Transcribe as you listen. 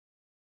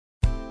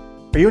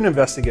Are you an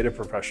investigative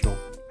professional?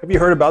 Have you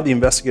heard about the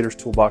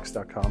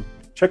investigatorstoolbox.com?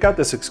 Check out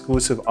this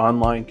exclusive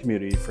online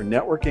community for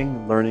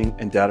networking, learning,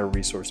 and data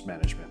resource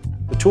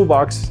management. The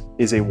Toolbox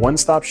is a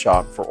one-stop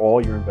shop for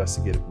all your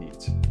investigative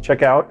needs.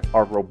 Check out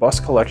our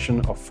robust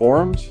collection of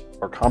forums,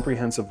 our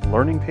comprehensive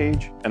learning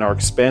page, and our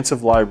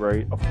expansive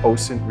library of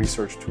OSINT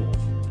research tools.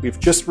 We've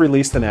just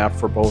released an app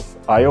for both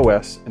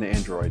iOS and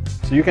Android,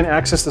 so you can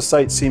access the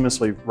site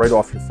seamlessly right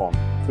off your phone.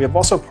 We have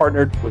also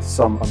partnered with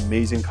some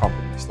amazing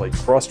companies like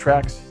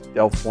Crosstracks,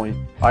 Delphoint,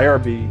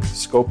 IRB,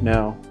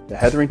 ScopeNow, the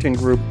Hetherington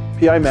Group,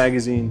 PI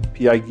Magazine,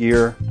 PI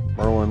Gear,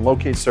 Merlin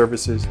Locate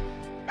Services,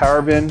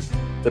 Parabin,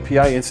 the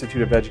PI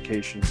Institute of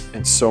Education,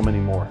 and so many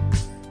more.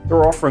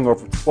 They're offering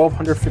over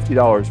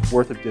 $1,250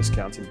 worth of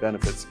discounts and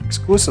benefits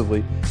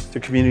exclusively to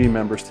community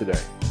members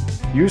today.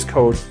 Use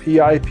code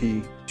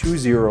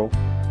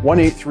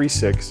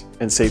PIP201836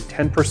 and save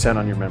 10%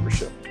 on your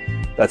membership.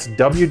 That's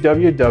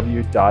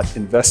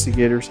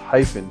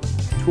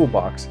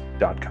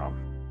www.investigators-toolbox.com.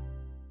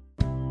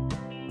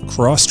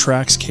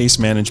 Crosstracks Case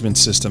Management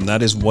System.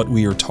 That is what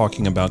we are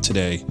talking about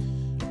today.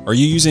 Are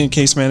you using a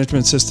case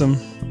management system?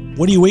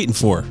 What are you waiting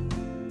for?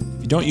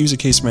 If you don't use a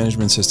case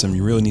management system,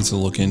 you really need to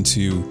look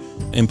into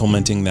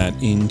implementing that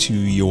into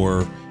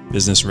your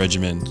business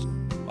regimen.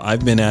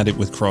 I've been at it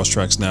with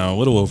Crosstracks now a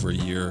little over a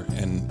year,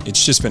 and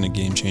it's just been a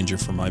game changer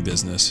for my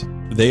business.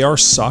 They are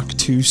SOC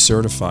 2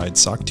 certified,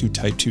 SOC 2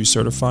 Type 2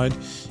 certified.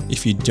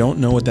 If you don't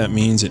know what that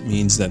means, it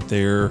means that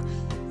their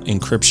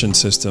encryption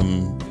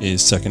system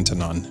is second to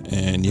none,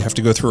 and you have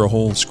to go through a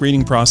whole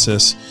screening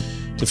process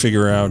to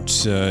figure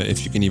out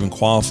if you can even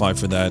qualify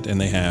for that, and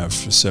they have.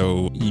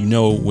 So you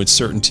know with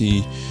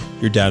certainty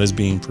your data is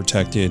being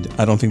protected.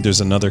 I don't think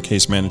there's another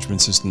case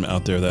management system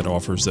out there that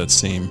offers that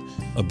same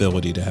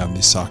ability to have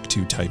the SOC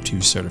 2 Type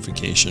 2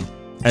 certification.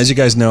 As you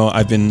guys know,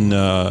 I've been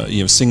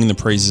singing the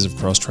praises of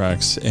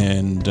Crosstracks,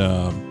 and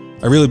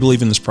I really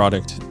believe in this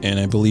product, and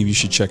I believe you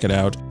should check it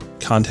out.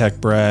 Contact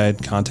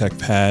Brad, contact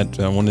Pat,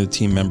 one of the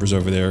team members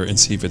over there, and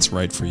see if it's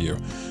right for you.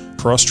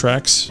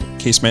 Crosstracks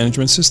Case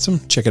Management System,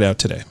 check it out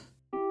today.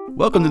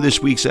 Welcome to this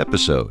week's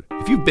episode.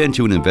 If you've been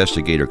to an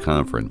investigator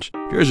conference,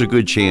 there's a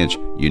good chance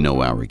you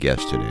know our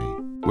guest today.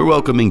 We're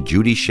welcoming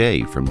Judy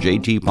Shea from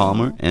J.T.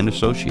 Palmer and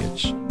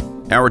Associates.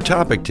 Our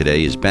topic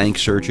today is bank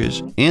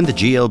searches and the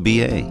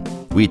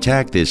GLBA. We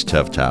attack this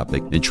tough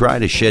topic and try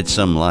to shed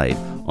some light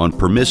on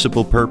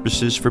permissible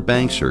purposes for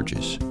bank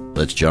searches.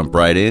 Let's jump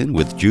right in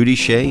with Judy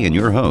Shea and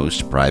your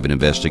host, private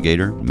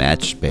investigator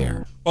Matt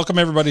Spare. Welcome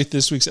everybody to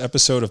this week's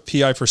episode of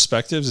PI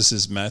Perspectives. This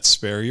is Matt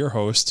Spare, your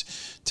host.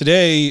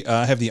 Today,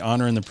 I have the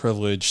honor and the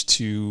privilege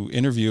to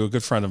interview a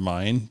good friend of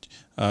mine,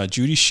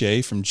 Judy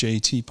Shea from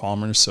J.T.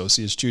 Palmer and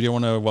Associates. Judy, I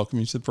want to welcome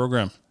you to the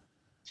program.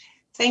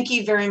 Thank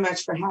you very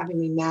much for having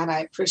me, Matt.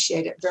 I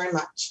appreciate it very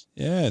much.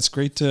 Yeah, it's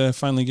great to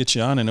finally get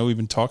you on. I know we've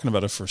been talking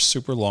about it for a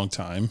super long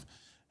time,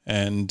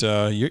 and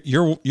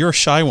you're a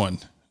shy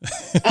one.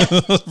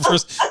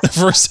 the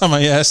first time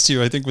I asked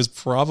you, I think was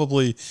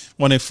probably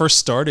when I first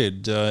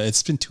started.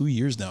 It's been 2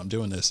 years now I'm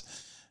doing this.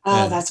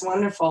 Oh, and that's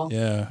wonderful.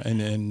 Yeah.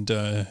 And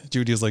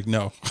Judy was like,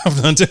 no,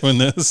 I'm not doing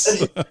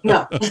this.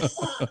 No.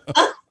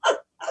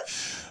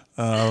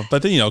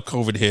 But then,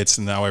 COVID hits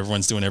and now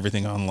everyone's doing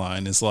everything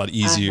online. It's a lot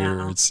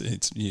easier. It's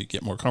you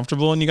get more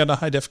comfortable and you got a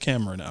high def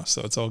camera now.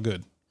 So it's all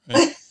good.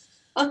 Right?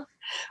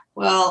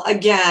 Well,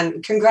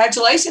 again,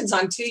 congratulations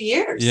on 2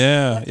 years.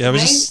 Yeah. That's I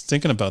was amazing. just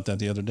thinking about that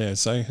the other day.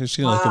 It's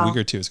actually like a week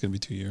or two. It's going to be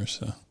 2 years.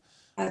 So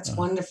that's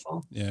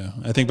wonderful. Yeah.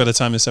 I think by the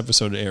time this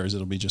episode airs,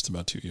 it'll be just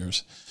about 2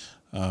 years.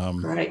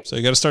 Right. So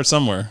you got to start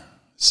somewhere.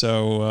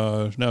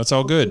 So no, it's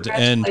all good.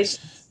 And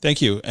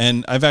thank you.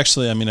 And I've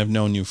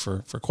known you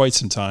for quite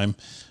some time.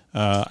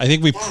 I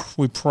think we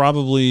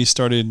probably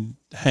started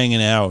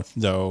hanging out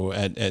though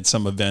at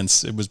some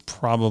events. It was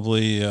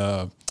probably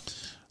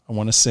I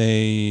want to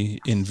say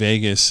in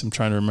Vegas. I'm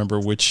trying to remember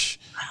which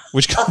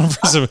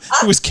conference.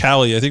 It was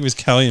Cali. I think it was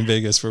Cali in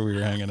Vegas where we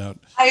were hanging out.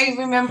 I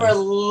remember a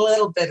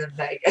little bit of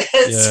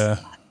Vegas.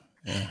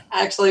 Yeah.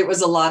 Actually, it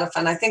was a lot of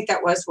fun. I think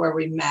that was where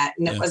we met,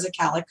 and it was a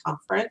Cali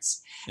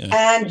conference. Yeah.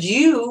 And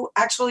you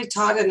actually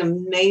taught an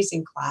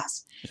amazing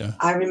class. Yeah.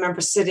 I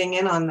remember sitting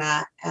in on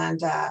that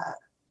and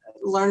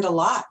learned a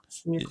lot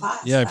from your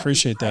class. Yeah, I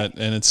appreciate that.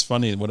 And it's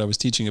funny, what I was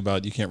teaching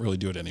about, you can't really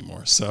do it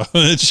anymore. So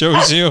it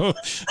shows you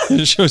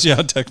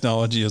how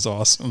technology is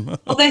awesome.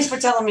 Well, thanks for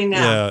telling me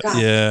now.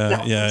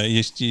 Yeah.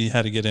 You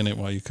had to get in it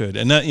while you could.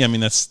 And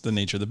that's the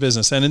nature of the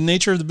business, and the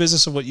nature of the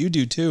business of what you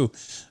do too,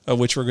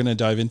 which we're going to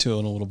dive into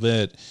in a little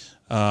bit.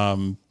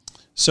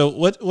 So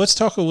let's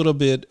talk a little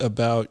bit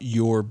about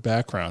your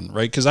background,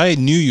 right? Because I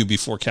knew you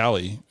before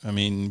Cali.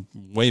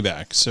 Way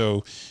back.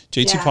 So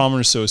J.T.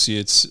 Palmer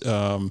Associates.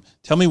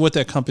 Tell me what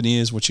that company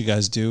is, what you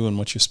guys do, and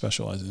what you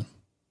specialize in.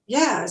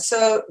 Yeah.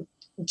 So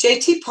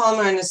J.T.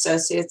 Palmer and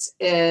Associates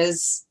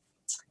is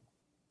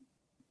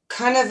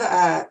kind of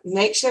a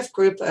makeshift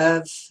group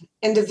of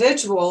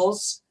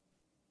individuals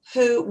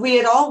who we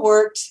had all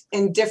worked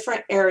in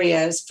different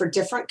areas for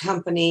different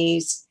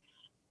companies,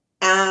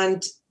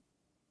 and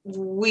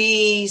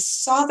we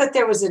saw that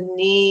there was a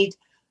need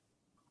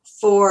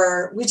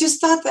we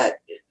just thought that,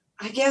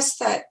 I guess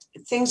that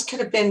things could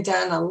have been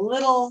done a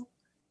little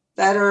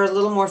better, a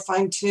little more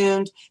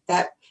fine-tuned,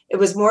 that it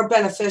was more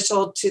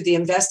beneficial to the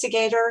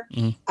investigator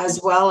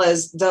as well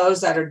as those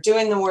that are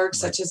doing the work,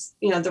 such as,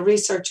 the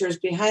researchers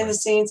behind the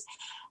scenes.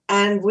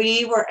 And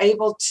we were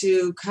able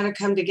to kind of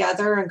come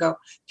together and go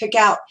pick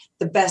out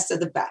the best of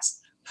the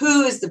best.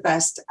 Who is the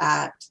best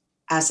at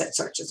asset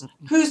searches?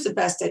 Who's the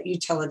best at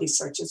utility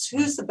searches?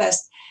 Who's the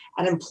best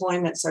at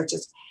employment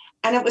searches?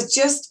 And it was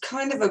just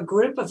kind of a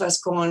group of us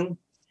going,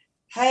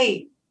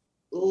 hey,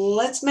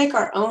 let's make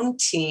our own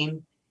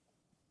team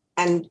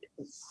and,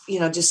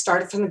 just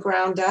start it from the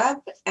ground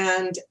up.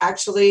 And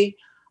actually,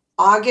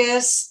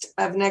 August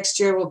of next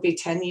year will be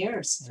 10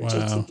 years for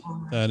JT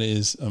Palmer. That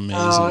is amazing.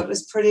 Oh, it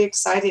was pretty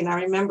exciting.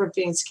 I remember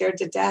being scared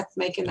to death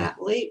making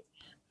that leap.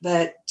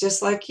 But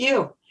just like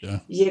you,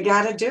 you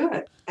got to do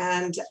it.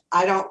 And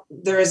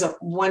there isn't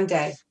one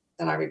day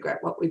that I regret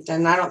what we've done.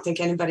 And I don't think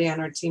anybody on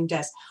our team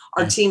does.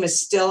 Our team is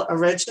still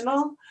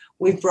original.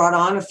 We've brought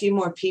on a few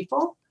more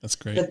people. That's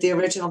great. But the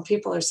original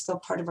people are still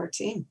part of our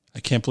team. I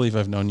can't believe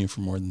I've known you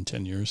for more than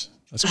 10 years.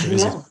 That's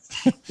crazy. I know.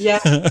 Yeah.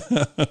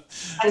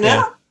 I know.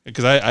 Yeah,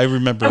 because I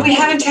remember. But we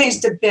haven't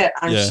changed a bit,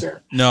 I'm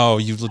sure. No,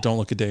 you don't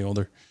look a day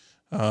older.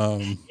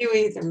 You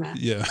either, Matt.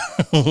 Yeah.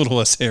 A little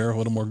less hair, a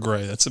little more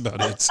gray. That's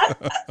about it.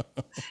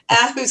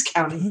 Who's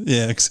counting?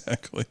 Yeah,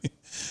 exactly.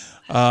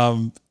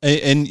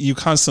 And you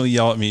constantly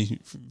yell at me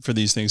for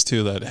these things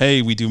too, that,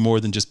 hey, we do more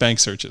than just bank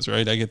searches,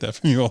 right? I get that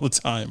from you all the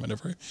time.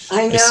 Whenever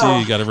I know. I see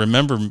you got to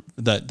remember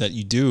that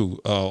you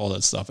do all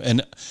that stuff.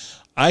 And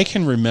I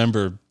can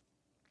remember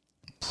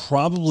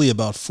probably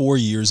about 4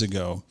 years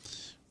ago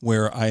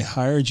where I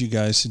hired you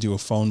guys to do a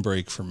phone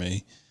break for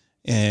me.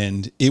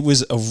 And it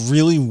was a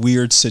really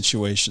weird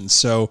situation.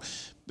 So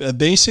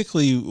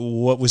basically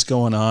what was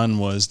going on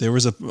was there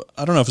was I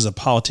don't know if it was a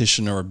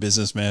politician or a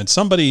businessman.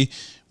 Somebody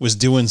was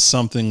doing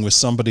something with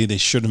somebody they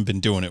shouldn't have been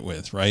doing it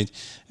with, right?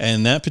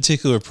 And that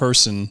particular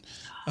person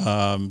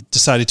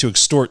decided to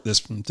extort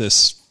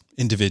this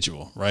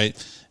individual, right?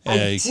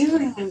 I do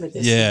remember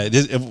this. Yeah.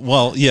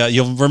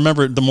 You'll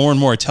remember. The more and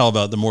more I tell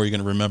about it, the more you're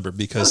going to remember,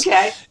 because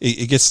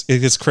it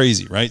gets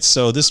crazy, right?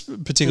 So this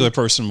particular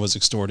person was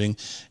extorting,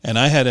 and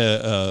I had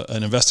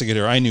an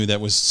investigator I knew that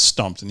was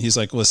stumped, and he's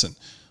like, listen,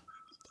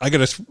 I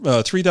got a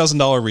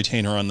 $3,000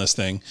 retainer on this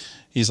thing.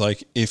 He's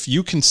like, if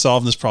you can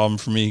solve this problem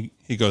for me,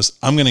 he goes,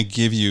 I'm going to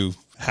give you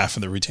half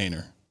of the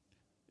retainer.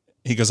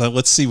 He goes,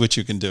 let's see what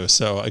you can do.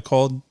 So I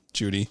called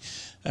Judy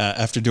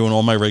after doing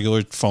all my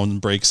regular phone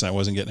breaks and I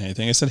wasn't getting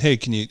anything. I said, hey,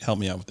 can you help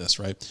me out with this,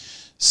 right?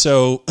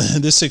 So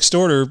this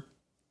extorter,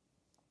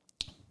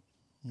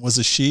 was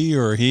a she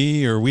or a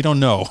he, or we don't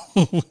know.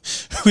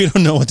 We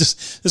don't know.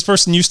 This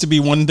person used to be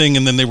one thing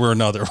and then they were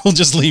another. We'll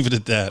just leave it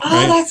at that. Oh,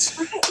 right? That's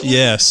right.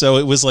 Yeah. So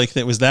it was like,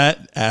 there was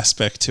that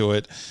aspect to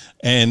it.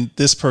 And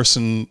this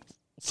person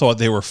thought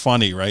they were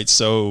funny, right?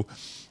 So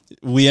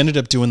we ended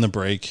up doing the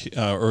break,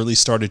 or at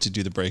least started to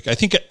do the break.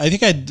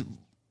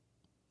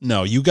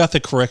 No, you got the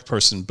correct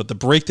person, but the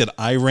break that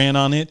I ran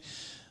on it,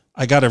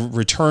 I got a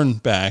return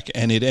back,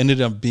 and it ended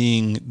up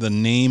being the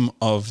name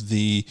of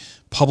the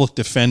public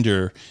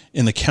defender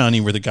in the county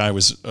where the guy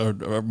was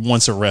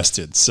once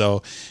arrested.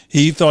 So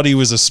he thought he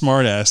was a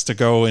smartass to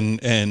go and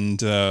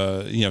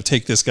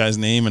take this guy's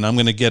name, and I'm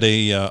going to get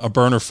a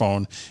burner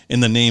phone in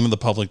the name of the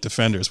public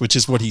defenders, which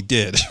is what he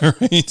did.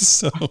 Right?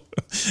 So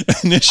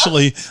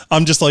initially,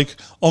 I'm just like,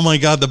 oh my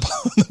God,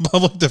 the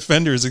public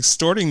defender is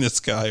extorting this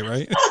guy,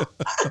 right?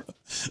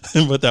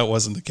 But that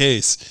wasn't the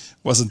case.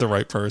 Wasn't the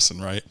right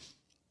person, right?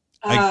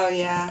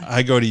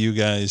 I go to you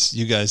guys.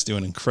 You guys do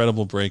an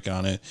incredible break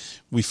on it.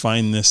 We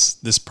find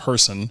this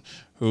person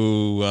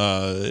who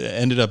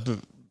ended up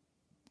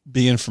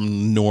being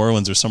from New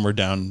Orleans or somewhere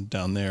down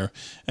there,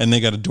 and they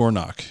got a door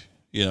knock,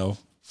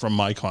 from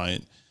my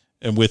client,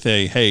 and with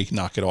a, hey,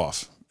 knock it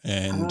off,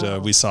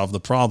 and we solved the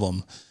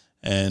problem,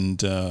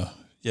 and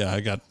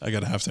I got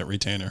to have that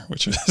retainer,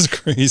 which was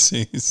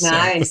crazy.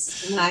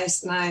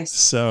 Nice.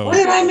 So what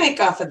did I make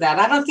off of that?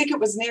 I don't think it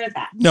was near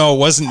that. No, it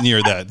wasn't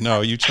near that.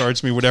 No, you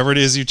charged me whatever it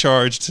is you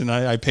charged, and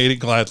I paid it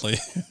gladly.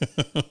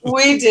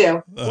 We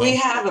do. We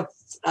have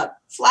a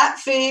flat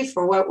fee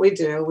for what we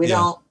do. We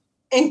don't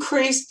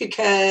increase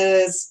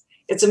because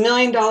it's $1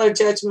 million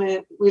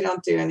judgment. We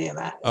don't do any of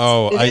that.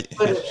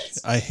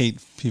 I hate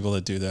people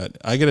that do that.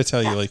 I got to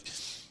tell you,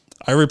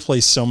 I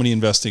replace so many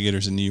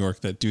investigators in New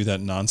York that do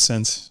that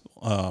nonsense.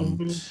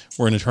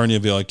 Where an attorney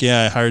will be like,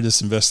 yeah, I hired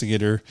this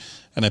investigator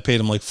and I paid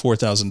him like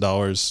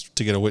 $4,000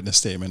 to get a witness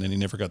statement, and he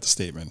never got the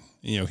statement.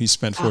 He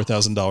spent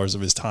 $4,000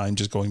 of his time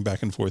just going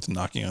back and forth and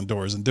knocking on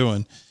doors and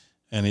doing.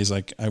 And he's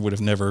like, I would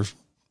have never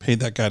paid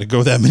that guy to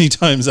go that many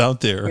times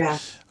out there. Yeah.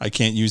 I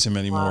can't use him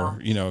anymore.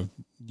 Wow.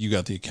 You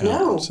got the account.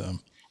 No. So.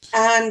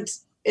 And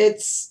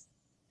it's,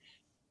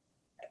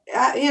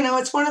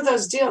 it's one of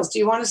those deals. Do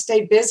you want to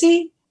stay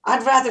busy?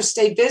 I'd rather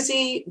stay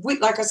busy.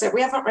 Like I said,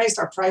 we haven't raised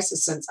our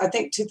prices since, I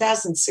think,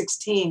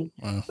 2016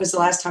 was the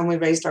last time we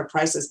raised our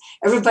prices.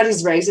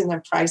 Everybody's raising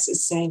their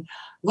prices saying,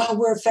 well,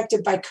 we're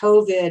affected by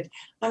COVID.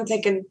 I'm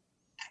thinking,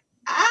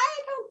 I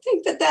don't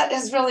don't think that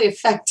has really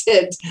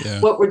affected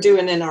what we're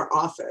doing in our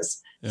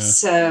office. Yeah.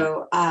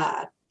 So,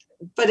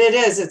 but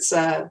it's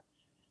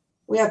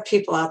we have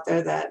people out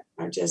there that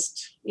are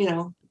just,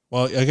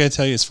 Well, I got to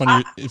tell you, it's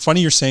funny. It's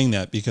funny you're saying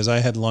that, because I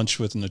had lunch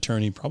with an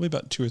attorney probably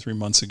about 2 or 3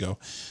 months ago,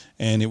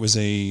 and it was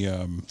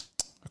a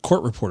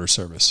court reporter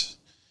service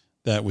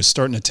that was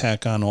starting to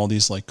tack on all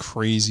these like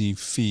crazy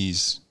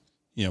fees,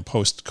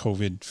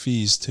 post-COVID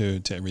fees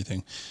to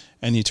everything.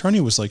 And the attorney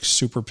was like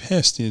super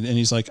pissed, and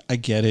he's like, "I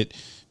get it,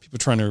 people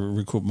trying to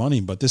recoup money,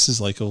 but this is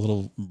like a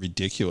little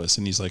ridiculous."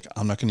 And he's like,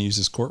 "I'm not going to use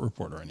this court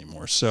reporter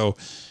anymore." So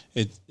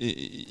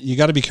you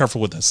got to be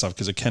careful with that stuff,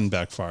 because it can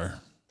backfire.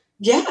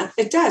 Yeah,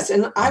 it does.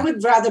 And I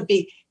would rather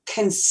be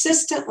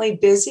consistently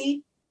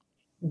busy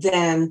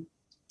than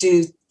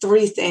do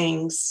 3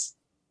 things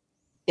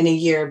in a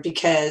year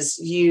because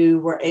you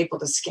were able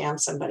to scam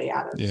somebody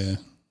out of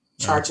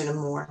charging them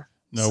more.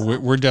 No, so.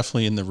 we're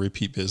definitely in the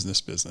repeat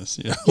business.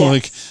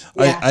 Yes.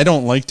 I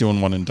don't like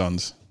doing one and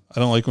dones. I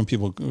don't like when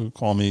people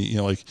call me,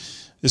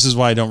 this is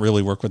why I don't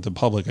really work with the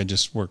public. I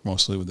just work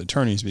mostly with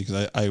attorneys,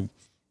 because I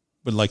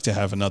would like to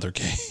have another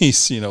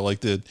case,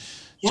 like the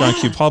John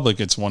Q. Public,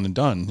 it's one and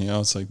done.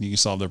 It's like you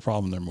solve their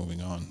problem, they're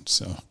moving on.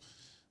 So,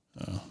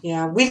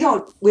 we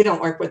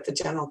don't work with the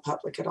general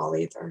public at all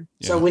either.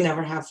 So we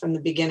never have from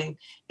the beginning.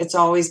 It's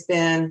always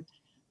been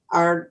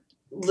our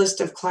list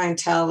of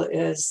clientele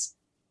is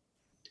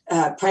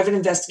private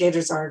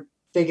investigators, our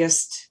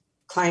biggest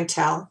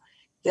clientele,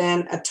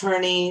 then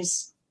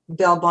attorneys,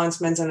 bail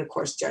bondsmen, and of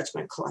course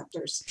judgment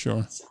collectors.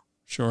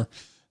 Sure.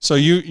 So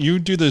you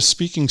do the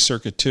speaking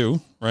circuit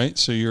too, right?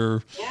 So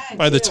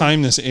by the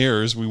time this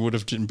airs, we would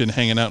have been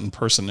hanging out in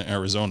person in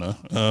Arizona.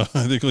 I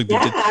think.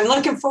 I'm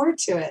looking forward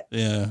to it.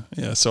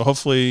 Yeah. So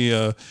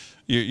hopefully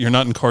you're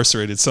not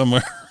incarcerated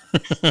somewhere,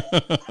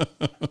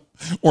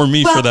 or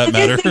me for that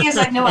matter. The good thing is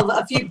I know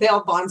a few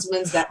bail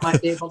bondsmen that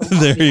might be able to.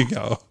 There you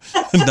go.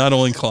 Not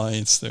only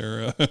clients,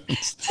 they're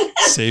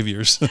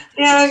saviors.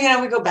 Yeah,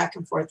 we go back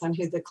and forth on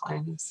who the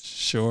client is.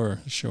 Sure.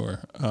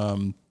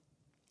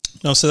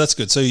 No, so that's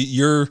good. So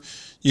you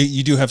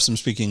do have some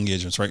speaking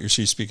engagements, right? You're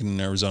speaking in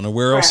Arizona.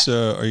 Where else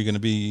are you going to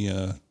be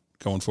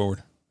going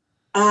forward?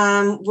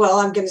 Well,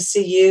 I'm going to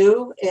see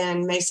you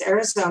in Mesa,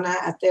 Arizona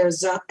at the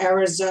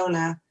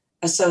Arizona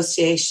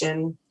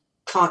Association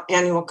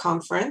annual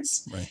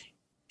conference. Right.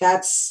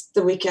 That's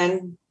the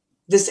weekend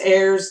this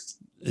airs.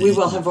 We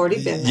will have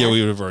already been there. Yeah,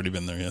 we would have already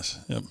been there.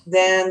 Yes. Yep.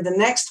 Then the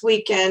next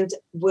weekend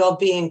we'll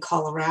be in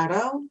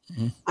Colorado.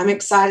 Mm-hmm. I'm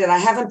excited.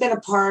 I've never been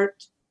a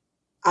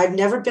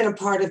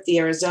part of the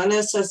Arizona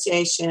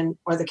Association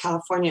or the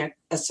California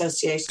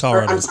Association.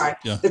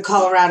 The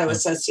Colorado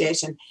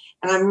Association.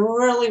 And I'm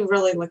really,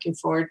 really looking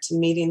forward to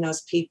meeting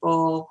those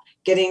people,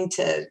 getting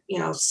to,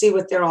 see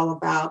what they're all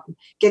about,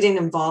 getting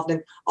involved,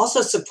 and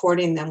also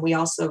supporting them. We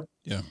also,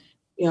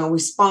 we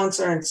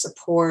sponsor and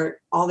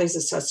support all these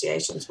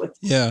associations with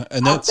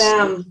and that's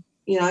them.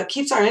 It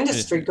keeps our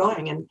industry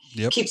going and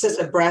keeps us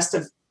abreast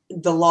of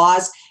the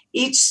laws.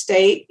 Each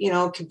state,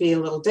 could be a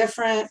little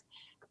different.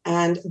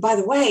 And by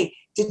the way,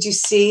 did you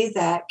see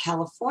that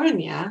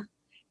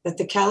that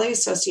the Cali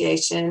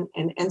Association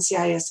and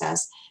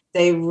NCISS,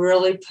 they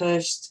really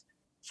pushed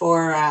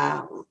for,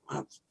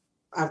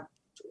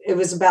 it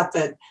was about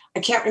I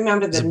can't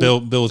remember the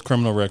bill with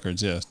criminal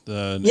records. Yes.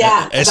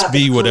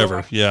 SB whatever.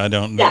 I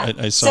don't know.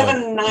 I saw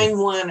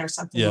 791 or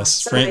something.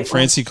 Yes.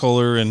 Francie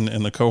Kohler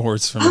and the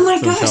cohorts from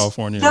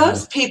California.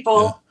 Those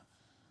people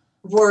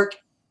work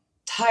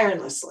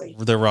tirelessly.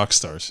 They're rock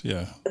stars.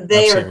 Yeah.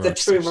 They are the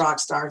true rock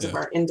stars of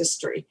our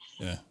industry.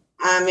 Yeah.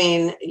 I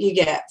mean, you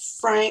get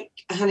Frank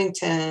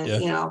Huntington,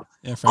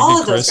 Frank all and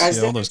of Chris, those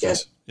guys. All those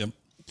guys.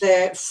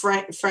 Yep.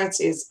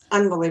 Francie is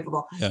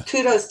unbelievable. Yeah.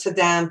 Kudos to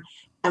them.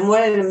 And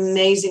what an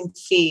amazing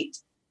feat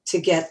to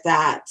get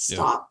that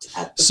stopped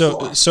at the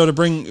floor. So to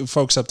bring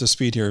folks up to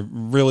speed here,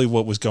 really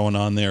what was going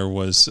on there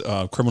was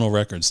criminal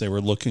records. They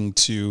were looking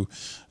to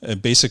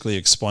basically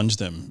expunge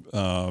them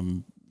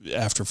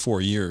after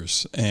 4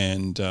 years,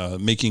 and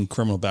making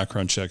criminal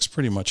background checks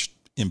pretty much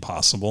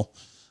impossible.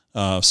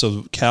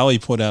 So Cali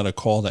put out a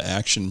call to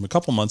action a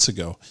couple months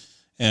ago,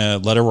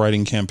 letter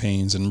writing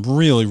campaigns, and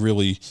really,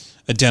 really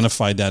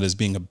identified that as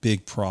being a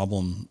big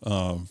problem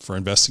for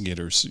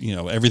investigators.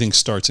 Everything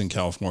starts in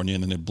California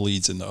and then it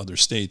bleeds into other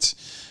states.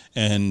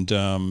 And,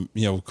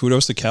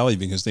 kudos to Cali,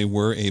 because they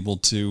were able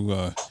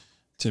to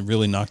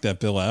really knock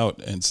that bill out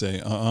and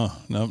say, no,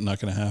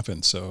 not going to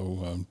happen.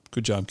 So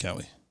good job,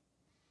 Cali.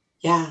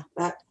 Yeah,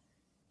 that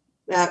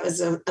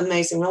was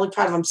amazing. Really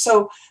proud of them.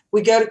 So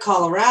we go to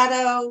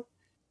Colorado,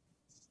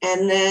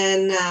 and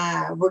then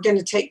we're going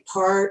to take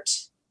part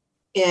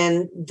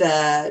in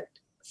the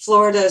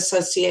Florida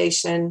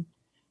Association.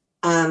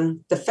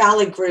 The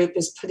Fally Group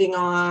is putting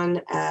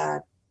on,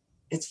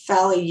 it's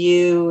Fally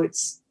U,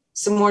 it's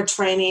some more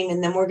training,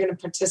 and then we're going to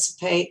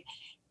participate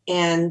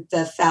in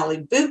the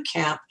Fally Boot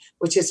Camp,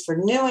 which is for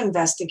new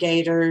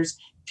investigators,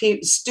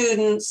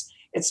 students.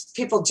 It's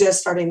people just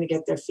starting to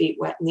get their feet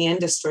wet in the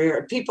industry,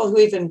 or people who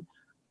even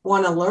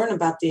want to learn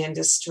about the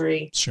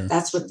industry. Sure.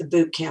 That's what the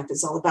boot camp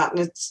is all about.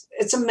 And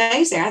it's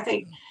amazing. I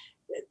think,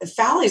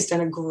 Fowley's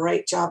done a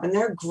great job, and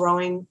they're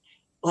growing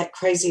like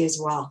crazy as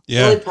well.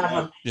 Yeah. Really proud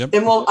of them. Yep.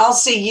 Then I'll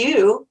see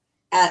you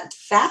at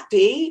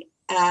FAPI.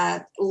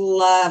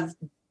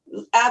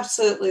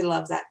 Absolutely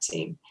love that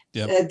team.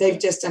 Yep. They've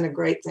just done a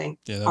great thing.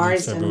 Yeah,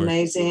 Ari's done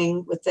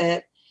amazing with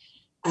it.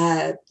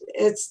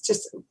 It's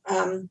just,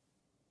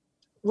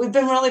 we've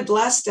been really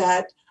blessed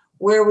at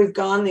where we've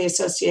gone, the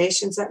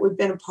associations that we've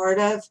been a part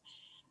of.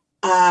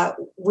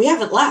 We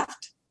haven't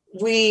left.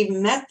 We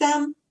met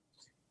them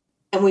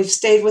and we've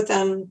stayed with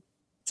them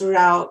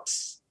throughout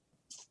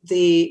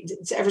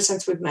ever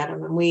since we've met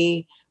them. And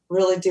we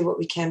really do what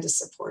we can to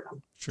support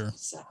them. Sure.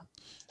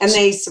 And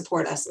they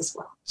support us as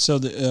well. So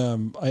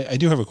I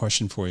do have a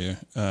question for you,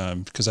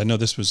 because I know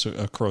this was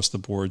across the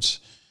boards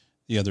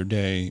the other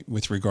day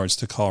with regards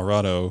to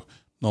Colorado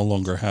no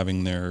longer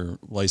having their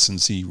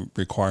licensee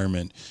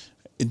requirement.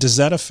 Does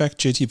that affect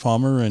JT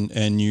Palmer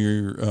and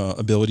your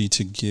ability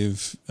to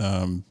give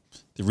the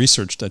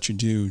research that you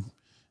do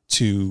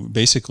to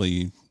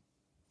basically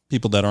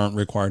people that aren't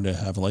required to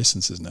have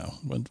licenses now?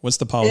 What's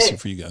the policy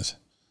for you guys?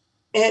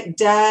 It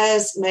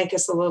does make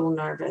us a little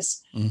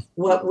nervous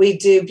what we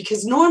do,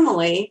 because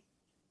normally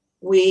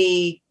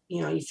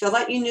you fill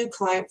out your new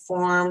client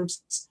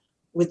forms.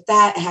 With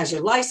that, it has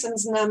your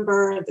license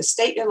number, the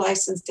state you're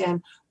licensed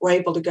in. We're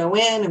able to go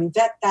in and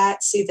vet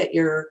that, see that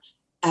you're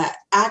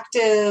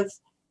active.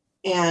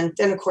 And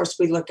then, of course,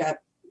 we look up,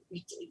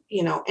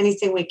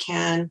 anything we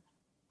can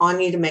on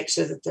you to make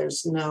sure that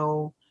there's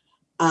no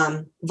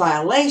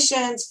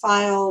violations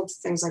filed,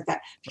 things like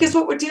that. Because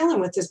what we're dealing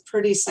with is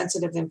pretty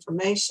sensitive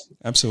information.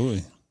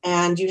 Absolutely.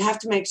 And you have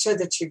to make sure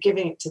that you're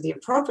giving it to the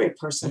appropriate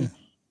person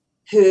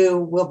who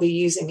will be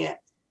using it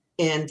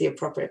in the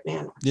appropriate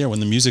manner. Yeah, when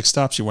the music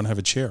stops, you want to have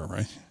a chair,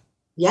 right?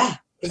 Yeah,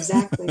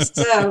 exactly.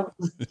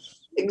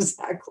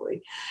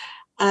 Exactly.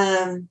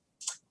 And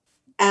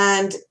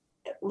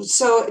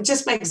so it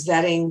just makes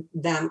vetting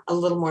them a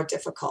little more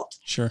difficult.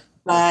 Sure.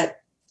 But,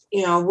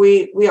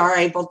 we are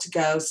able to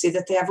go see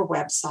that they have a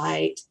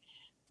website.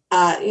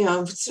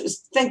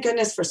 Thank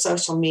goodness for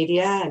social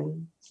media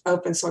and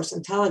open source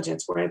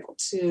intelligence. We're able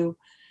to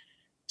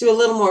do a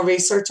little more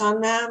research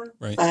on them.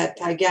 Right. But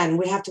again,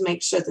 we have to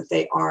make sure that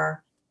they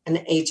are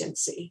an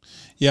agency.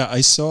 Yeah,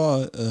 I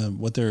saw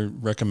what they're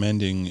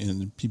recommending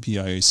in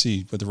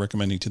PPIAC. What they're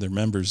recommending to their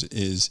members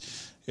is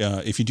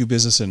if you do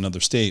business in another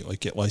state, like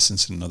get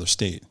licensed in another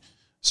state.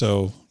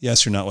 So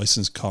yes, you're not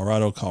licensed in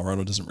Colorado.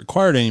 Colorado doesn't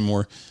require it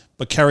anymore,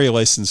 but carry a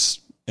license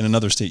in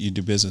another state you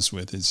do business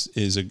with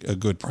is a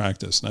good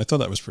practice. And I thought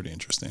that was pretty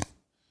interesting.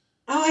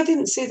 Oh, I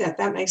didn't see that.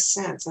 That makes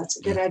sense. That's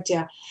a good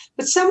idea.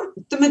 But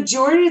the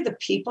majority of the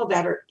people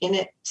that are in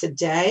it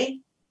today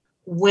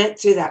went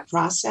through that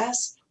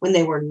process when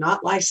they were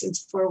not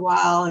licensed for a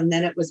while, and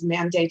then it was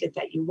mandated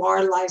that you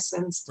are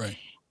licensed. Right.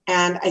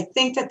 And I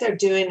think that they're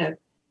doing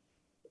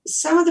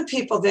some of the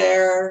people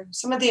there,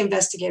 some of the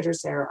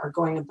investigators there are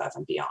going above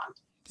and beyond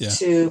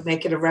to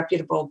make it a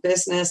reputable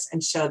business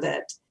and show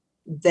that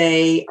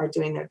they are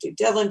doing their due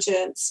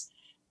diligence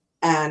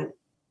and,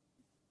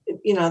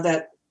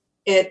 that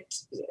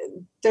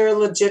they're a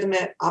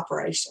legitimate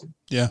operation.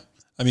 Yeah.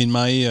 I mean,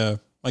 my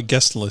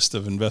guest list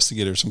of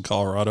investigators from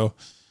Colorado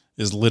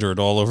is littered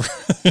all over.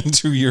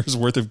 2 years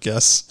worth of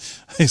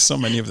guests. So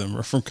many of them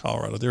are from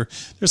Colorado.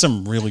 There's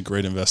some really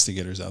great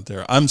investigators out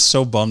there. I'm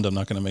so bummed I'm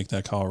not going to make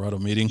that Colorado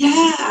meeting.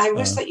 Yeah, I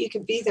wish that you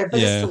could be there,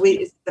 but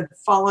it's the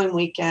following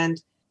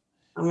weekend.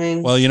 I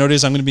mean, well, it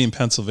is. I'm going to be in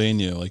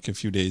Pennsylvania like a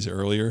few days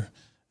earlier,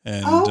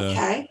 and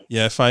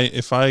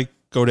if I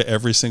go to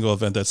every single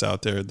event that's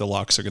out there, the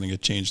locks are going to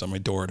get changed on my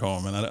door at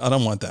home, and I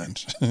don't want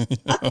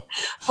that.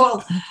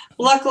 Well,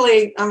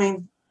 luckily, I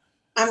mean,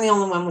 I'm the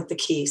only one with the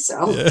key,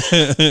 so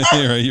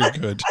you're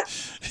good.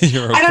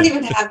 You're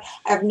okay.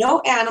 I have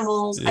no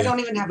animals. I don't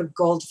even have a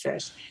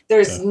goldfish.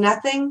 There's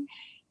nothing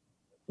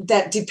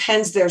that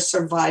depends their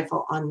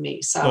survival on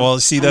me. So, well,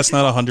 see, that's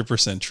not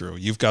 100% true.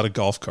 You've got a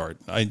golf cart.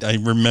 I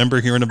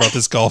remember hearing about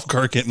this golf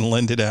cart getting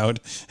lended out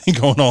and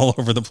going all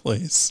over the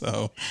place.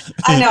 So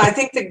I know. I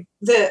think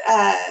the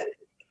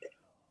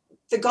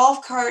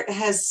golf cart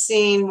has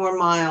seen more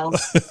miles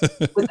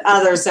with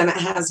others than it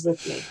has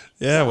with me.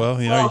 Yeah,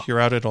 well, you're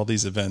out at all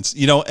these events,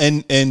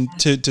 and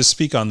to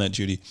speak on that,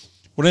 Judy,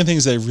 one of the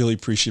things that I really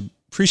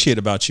appreciate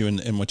about you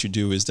and what you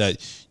do is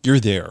that you're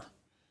there.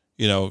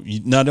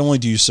 Not only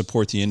do you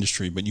support the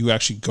industry, but you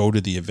actually go to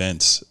the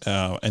events,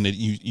 and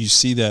you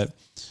see that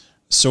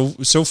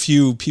so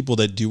few people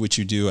that do what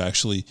you do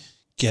actually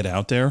get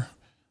out there.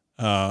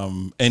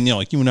 And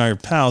like you and I are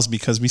pals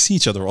because we see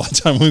each other all the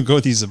time when we go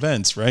to these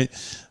events, right?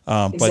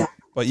 Exactly.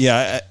 But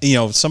yeah,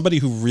 somebody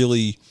who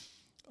really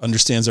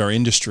understands our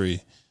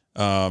industry,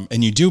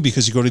 and you do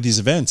because you go to these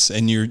events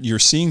and you're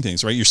seeing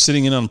things, right? You're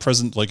sitting in on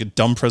like a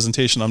dumb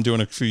presentation I'm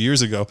doing a few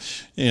years ago.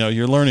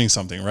 You're learning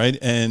something, right?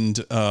 And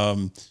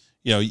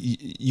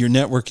you're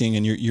networking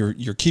and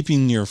you're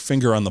keeping your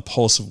finger on the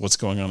pulse of what's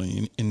going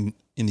on in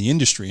the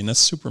industry, and that's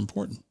super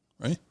important,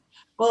 right?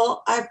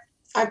 Well, I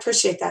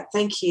appreciate that.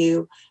 Thank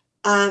you.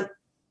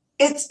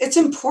 It's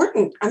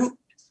important.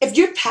 If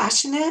you're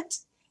passionate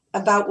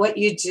about what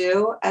you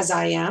do, as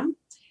I am,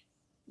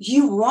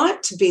 you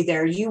want to be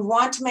there. You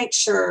want to make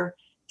sure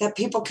that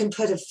people can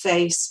put a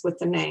face with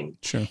the name.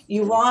 Sure.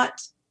 You want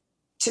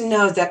to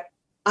know that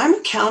I'm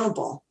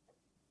accountable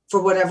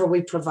for whatever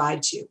we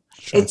provide you.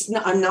 Sure.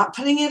 I'm not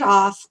putting it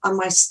off on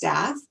my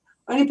staff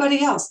or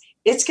anybody else.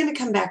 It's going to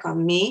come back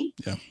on me.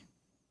 Yeah.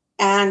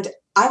 And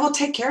I will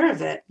take care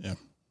of it. Yeah.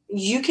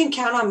 You can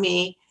count on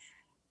me.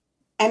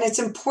 And it's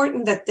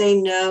important that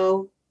they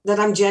know that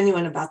I'm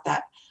genuine about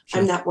that.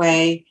 Sure. I'm that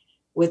way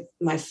with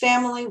my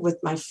family, with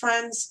my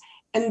friends.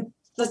 And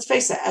let's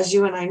face it, as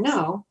you and I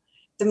know,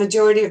 the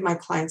majority of my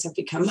clients have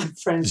become my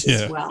friends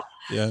as well.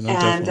 Yeah, no,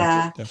 and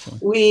definitely.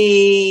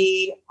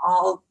 We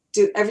all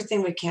do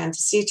everything we can to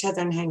see each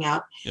other and hang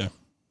out. Yeah.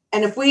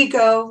 And if we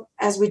go,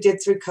 as we did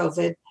through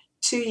COVID,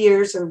 2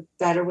 years or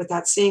better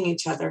without seeing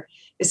each other,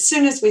 as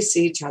soon as we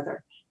see each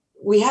other,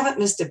 we haven't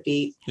missed a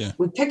beat. Yeah.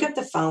 We pick up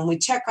the phone, we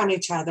check on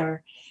each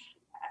other.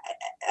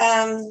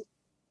 And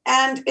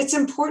it's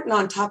important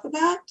on top of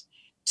that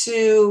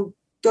to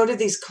go to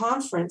these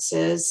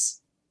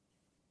conferences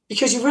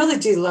because you really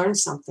do learn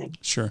something.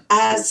 Sure.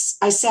 As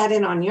I sat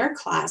in on your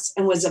class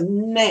and was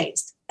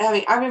amazed. I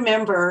mean, I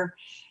remember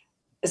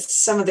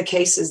some of the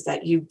cases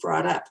that you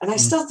brought up, and I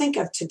still think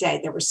of today.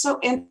 They were so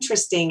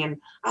interesting, and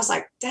I was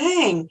like,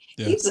 dang,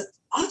 he's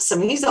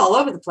awesome. He's all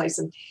over the place,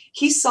 and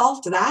he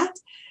solved that.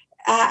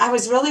 I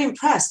was really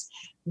impressed.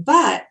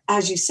 But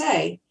as you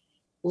say,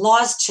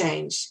 laws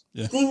change,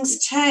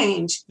 things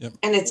change,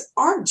 and it's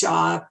our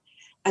job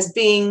as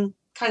being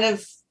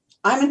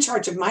I'm in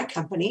charge of my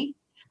company.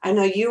 I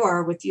know you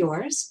are with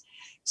yours.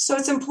 So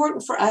it's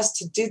important for us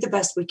to do the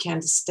best we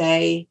can to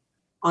stay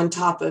on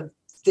top of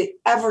the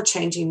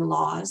ever-changing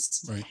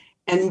laws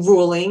and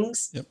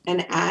rulings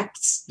and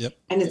acts.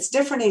 And it's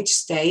different each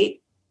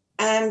state.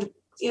 And,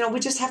 we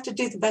just have to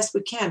do the best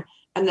we can.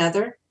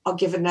 I'll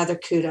give another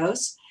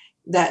kudos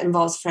that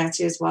involves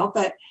Francie as well,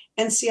 but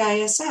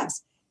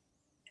NCISS.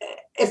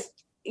 If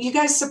you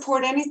guys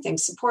support anything,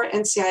 support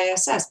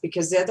NCISS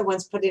because they're the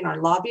ones putting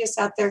our lobbyists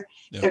out there.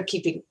 They're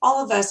keeping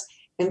all of us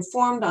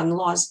informed on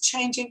laws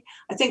changing.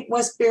 I think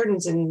Wes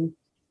Bearden's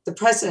the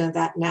president of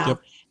that now,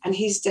 and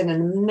he's done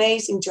an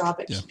amazing job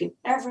at keeping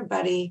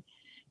everybody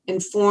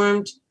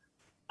informed.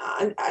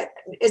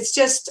 It's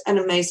just an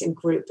amazing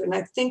group, and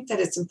I think that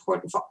it's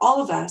important for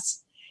all of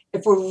us,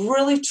 if we're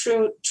really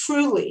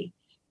truly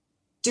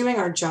doing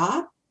our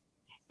job,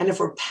 and if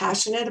we're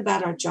passionate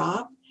about our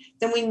job,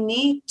 then we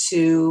need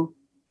to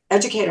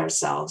educate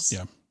ourselves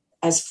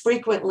as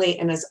frequently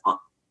and as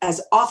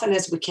often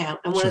as we can.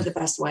 And one of the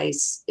best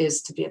ways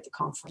is to be at the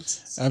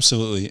conferences.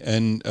 Absolutely.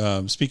 And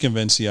speaking of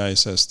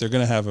NCISS, they're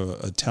going to have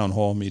a town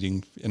hall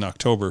meeting in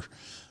October,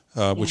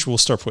 which we'll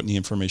start putting the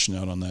information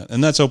out on that.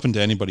 And that's open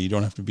to anybody. You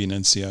don't have to be an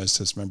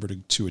NCISS member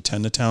to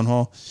attend the town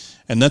hall.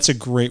 And that's a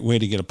great way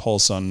to get a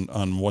pulse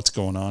on what's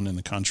going on in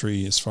the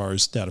country as far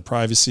as data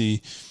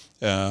privacy.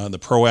 The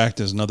PRO Act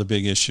is another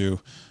big issue.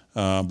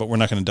 But we're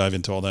not going to dive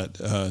into all that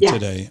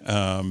today.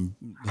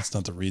 That's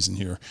not the reason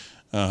here.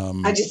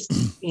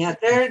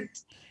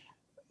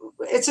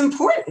 It's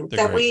important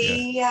that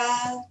we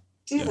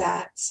do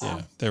that. So.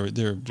 Yeah,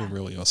 they're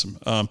really awesome.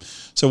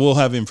 So we'll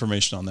have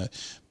information on that.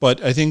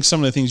 But I think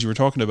some of the things you were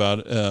talking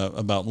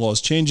about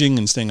laws changing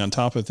and staying on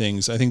top of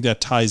things, I think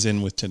that ties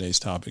in with today's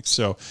topic.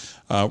 So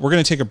we're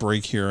going to take a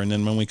break here, and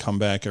then when we come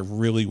back, I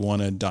really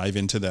want to dive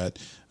into that.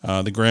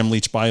 The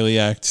Gramm-Leach-Bliley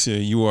Act,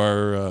 you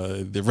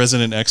are the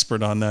resident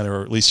expert on that,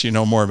 or at least you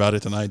know more about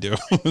it than I do.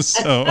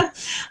 So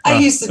I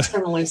use the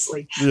term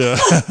loosely. Yeah.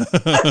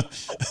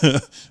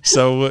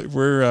 So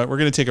we're going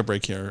to take a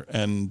break here,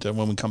 and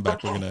when we come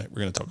back, we're going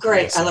to talk.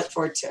 Great, I look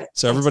forward to it.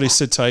 So everybody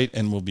sit tight,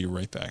 and we'll be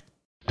right back.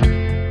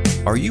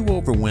 Are you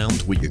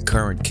overwhelmed with your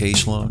current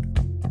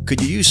caseload?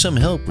 Could you use some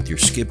help with your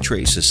skip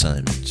trace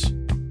assignments?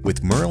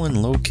 With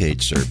Merlin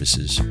Locate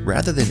Services,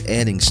 rather than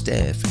adding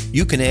staff,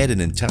 you can add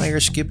an entire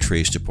skip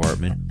trace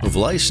department of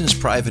licensed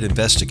private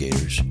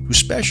investigators who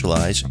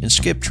specialize in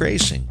skip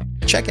tracing.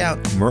 Check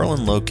out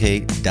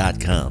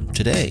merlinlocate.com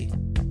today.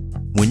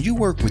 When you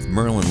work with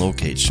Merlin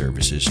Locate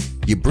Services,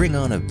 you bring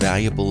on a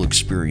valuable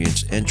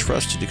experience and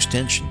trusted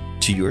extension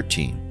to your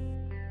team.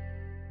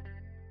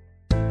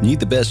 Need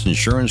the best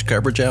insurance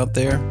coverage out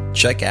there?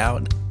 Check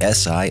out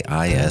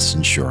SIIS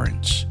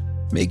Insurance.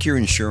 Make your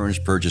insurance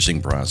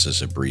purchasing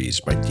process a breeze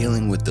by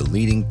dealing with the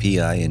leading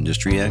PI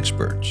industry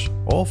experts.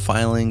 All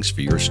filings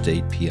for your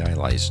state PI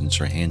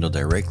license are handled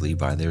directly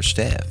by their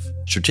staff.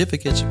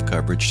 Certificates of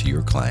coverage to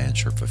your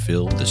clients are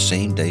fulfilled the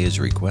same day as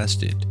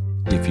requested.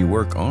 If you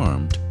work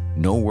armed,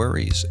 no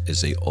worries, as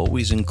they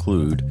always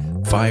include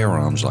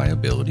firearms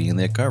liability in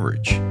their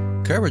coverage.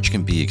 Coverage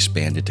can be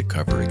expanded to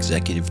cover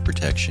executive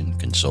protection,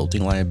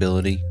 consulting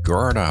liability,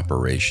 guard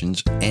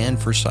operations,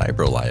 and for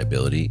cyber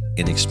liability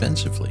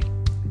inexpensively.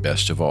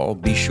 Best of all,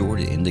 be sure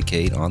to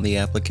indicate on the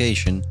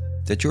application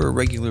that you're a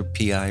regular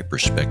PI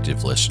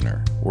Perspective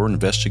listener or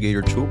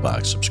Investigator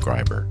Toolbox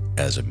subscriber,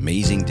 as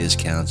amazing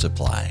discounts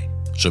apply.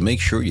 So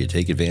make sure you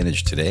take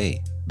advantage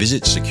today.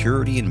 Visit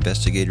Security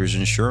Investigators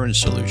Insurance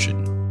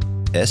Solution,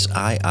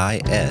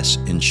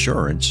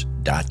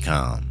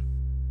 SIISinsurance.com.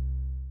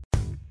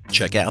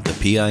 Check out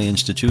the PI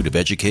Institute of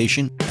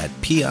Education at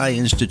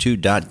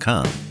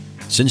piinstitute.com.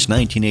 Since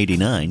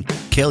 1989,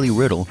 Kelly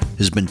Riddle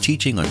has been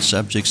teaching on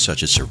subjects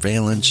such as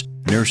surveillance,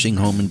 nursing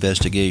home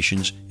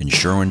investigations,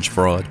 insurance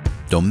fraud,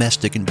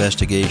 domestic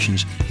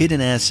investigations,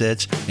 hidden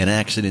assets, and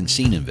accident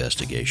scene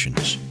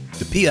investigations.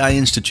 The PI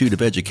Institute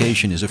of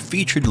Education is a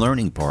featured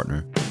learning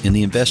partner in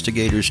the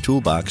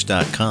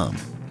investigatorstoolbox.com.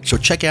 So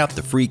check out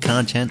the free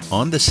content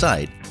on the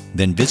site,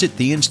 then visit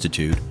the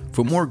Institute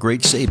for more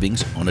great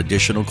savings on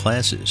additional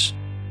classes.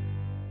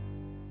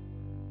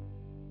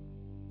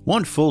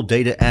 Want full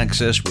data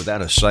access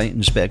without a site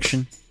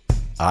inspection?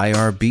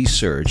 IRB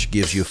Search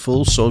gives you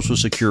full Social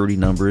Security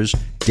numbers,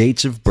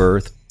 dates of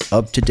birth,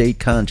 up-to-date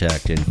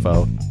contact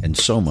info, and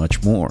so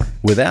much more,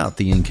 without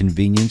the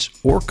inconvenience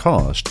or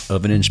cost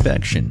of an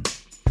inspection.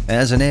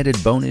 As an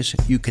added bonus,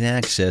 you can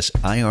access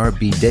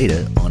IRB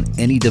data on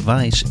any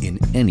device in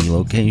any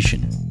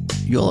location.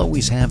 You'll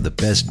always have the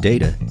best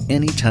data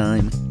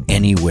anytime,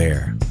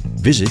 anywhere.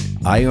 Visit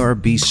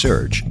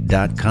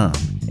irbsearch.com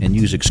and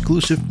use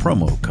exclusive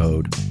promo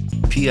code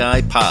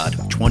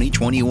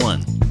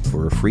PIPOD2021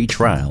 for a free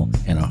trial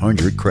and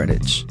 100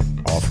 credits.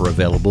 Offer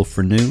available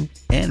for new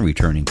and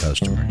returning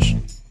customers.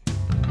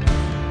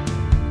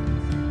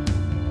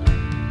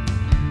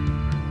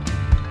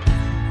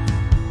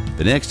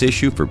 The next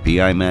issue for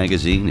PI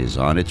Magazine is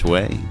on its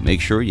way.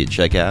 Make sure you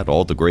check out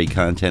all the great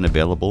content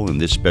available in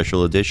this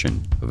special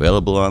edition,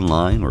 available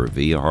online or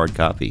via hard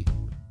copy.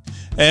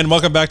 And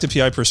welcome back to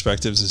PI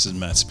Perspectives. This is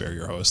Matt Spare,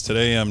 your host.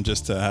 Today I'm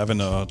just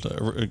having a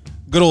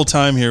good old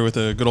time here with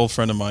a good old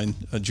friend of mine,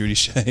 Judy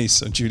Shea.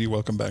 So Judy,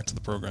 welcome back to the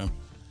program.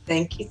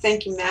 Thank you,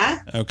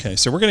 Matt. Okay,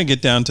 so we're going to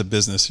get down to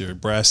business here,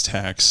 brass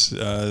tacks.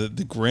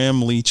 The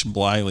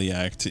Gramm-Leach-Bliley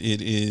Act.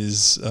 It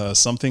is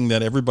something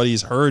that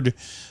everybody's heard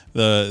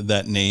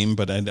that name,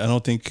 but I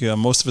don't think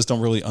most of us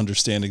don't really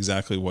understand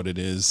exactly what it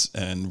is,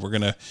 and we're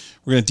gonna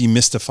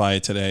demystify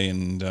it today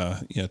and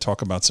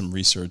talk about some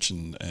research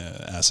and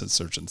asset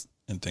search and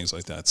things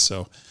like that.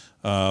 So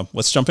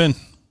let's jump in.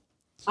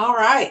 All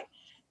right.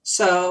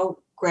 So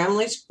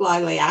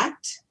Gramm-Leach-Bliley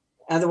Act,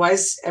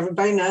 otherwise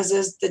everybody knows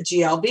as the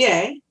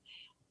GLBA,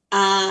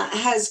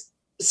 has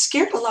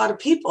scared a lot of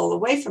people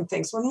away from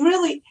things when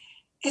really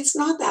it's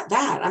not that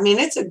bad. I mean,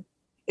 it's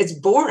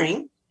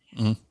boring,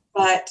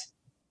 but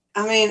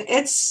I mean,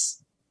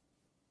 it's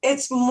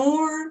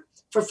more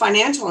for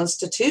financial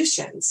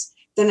institutions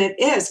than it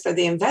is for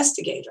the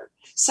investigator.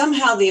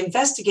 Somehow the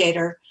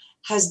investigator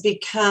has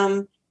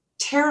become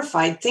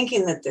terrified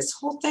thinking that this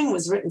whole thing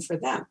was written for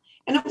them.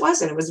 And it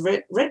wasn't. It was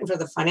written for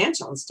the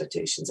financial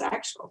institutions,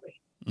 actually.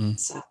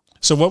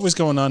 So what was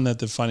going on that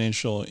the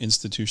financial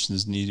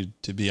institutions needed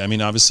to be? I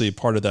mean, obviously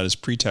part of that is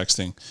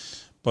pretexting,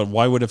 but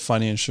why would a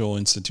financial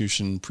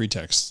institution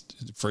pretext?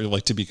 For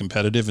to be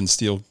competitive and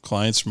steal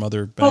clients from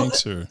other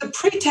banks? Well, the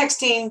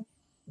pretexting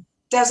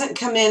doesn't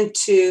come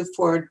into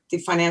for the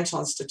financial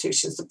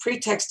institutions. The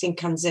pretexting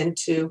comes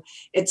into,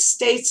 it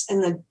states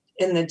in the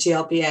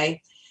GLBA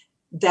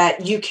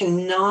that you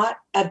cannot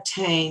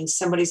obtain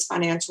somebody's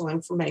financial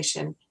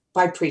information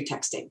by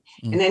pretexting.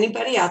 And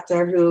anybody out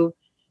there who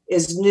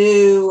is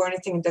new or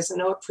anything and doesn't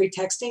know what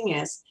pretexting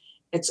is,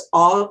 it's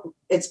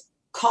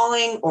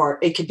calling, or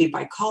it could be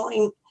by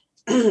calling,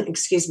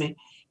 excuse me,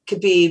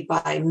 could be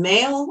by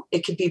mail,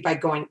 it could be by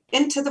going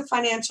into the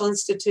financial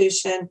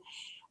institution,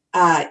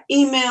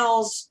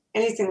 emails,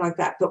 anything like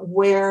that. But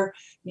where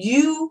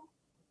you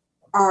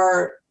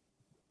are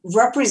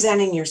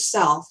representing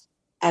yourself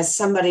as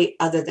somebody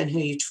other than who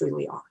you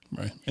truly are.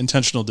 Right.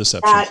 Intentional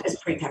deception. That is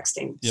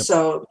pretexting. Yep.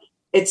 So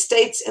it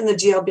states in the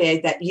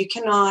GLBA that you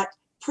cannot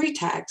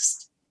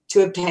pretext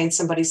to obtain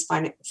somebody's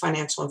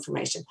financial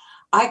information.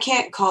 I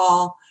can't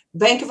call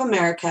Bank of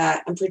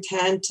America and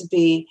pretend to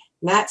be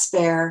Matt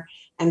Spare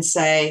and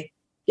say,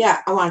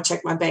 yeah, I want to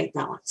check my bank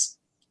balance.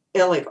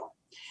 Illegal.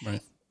 Right.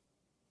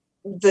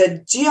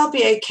 The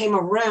GLBA came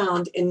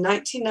around in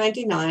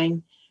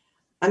 1999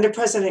 under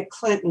President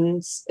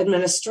Clinton's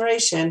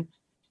administration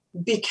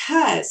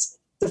because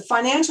the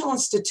financial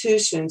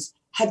institutions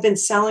had been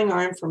selling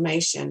our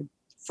information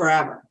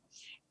forever.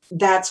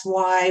 That's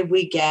why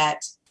you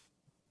get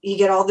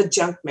all the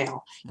junk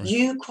mail. Right.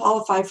 You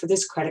qualify for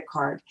this credit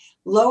card,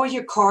 lower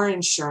your car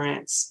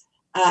insurance,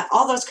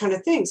 all those kind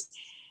of things.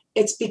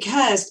 It's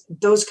because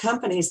those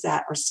companies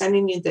that are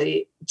sending you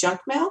the junk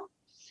mail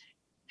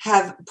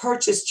have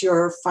purchased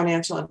your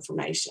financial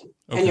information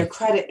and your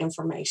credit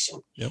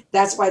information. Yep.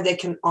 That's why they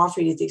can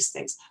offer you these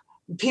things.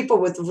 People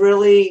with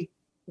really,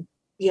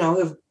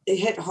 who've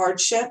hit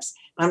hardships,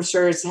 I'm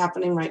sure it's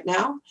happening right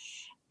now,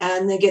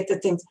 and they get the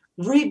things,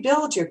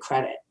 rebuild your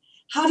credit.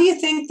 How do you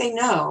think they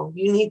know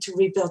you need to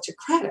rebuild your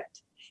credit?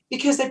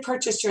 Because they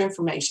purchased your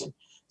information.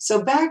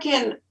 So back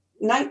in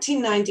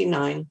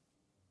 1999,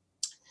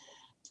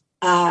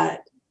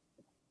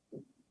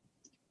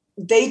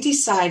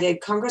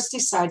 Congress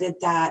decided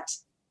that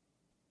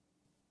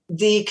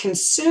the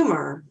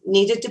consumer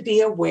needed to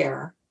be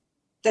aware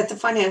that the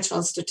financial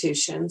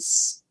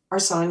institutions are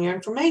selling your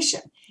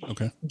information.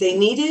 Okay. They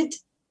needed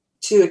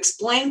to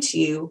explain to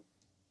you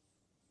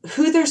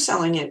who they're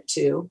selling it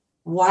to,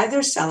 why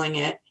they're selling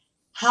it,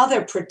 how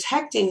they're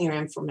protecting your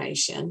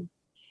information.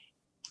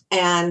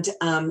 And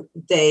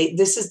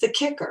this is the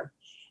kicker.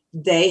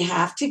 They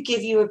have to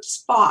give you a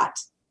spot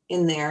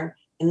in there,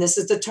 and this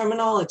is the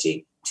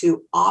terminology,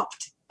 to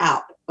opt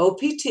out.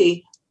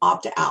 OPT,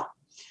 opt out.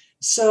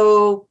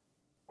 So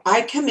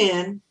I come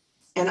in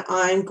and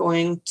I'm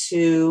going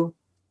to,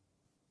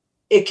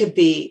 it could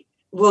be,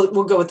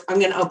 we'll go with, I'm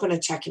going to open a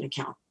checking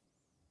account.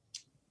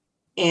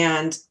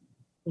 And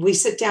we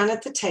sit down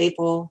at the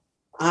table.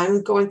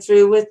 I'm going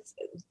through with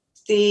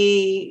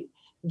the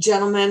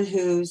gentleman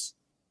who's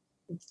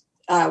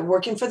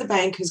working for the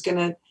bank, who's going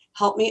to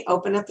help me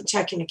open up a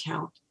checking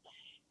account.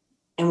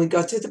 And we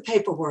go through the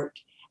paperwork,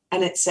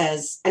 and it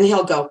says, and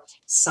he'll go,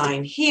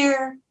 sign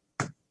here,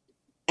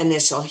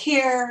 initial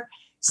here,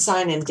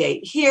 sign and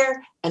date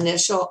here,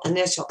 initial.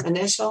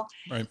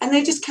 Right. And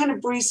they just kind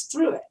of breeze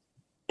through it.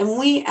 And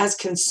we as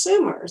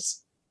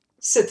consumers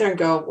sit there and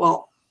go,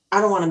 well, I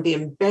don't want to be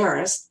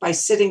embarrassed by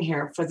sitting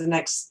here for the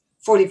next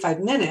 45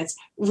 minutes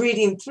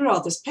reading through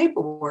all this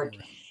paperwork.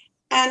 Right.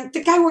 And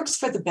the guy works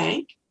for the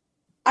bank.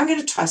 I'm going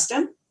to trust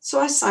him. So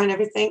I sign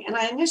everything and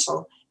I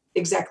initial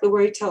exactly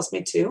where he tells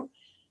me to.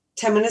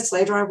 10 minutes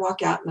later, I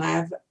walk out and I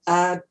have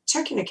a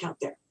checking account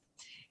there.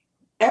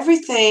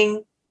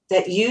 Everything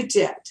that you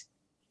did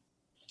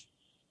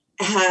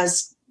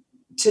has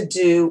to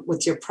do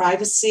with your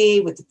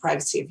privacy, with the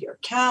privacy of your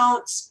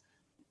accounts,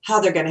 how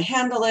they're going to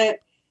handle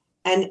it.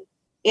 And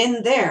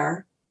in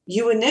there,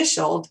 you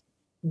initialed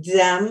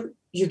them.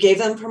 You gave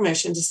them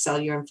permission to sell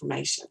your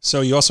information.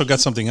 So you also got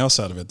something else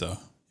out of it, though.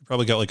 You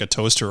probably got like a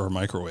toaster or a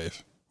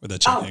microwave with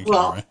that checking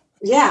account, right?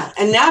 Yeah.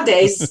 And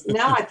nowadays,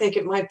 now I think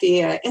it might be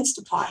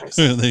Instapot or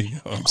something. There you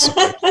go. I'm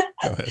sorry. Go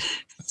ahead.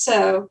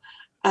 So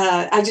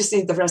I just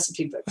need the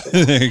recipe book.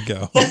 There you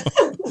go.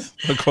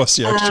 It'll cost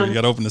you extra. You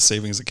got to open the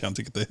savings account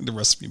to get the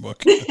recipe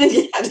book.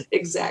 Yeah,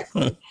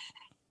 exactly.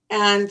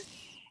 And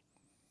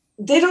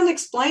they don't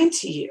explain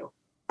to you.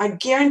 I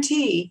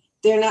guarantee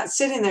they're not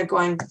sitting there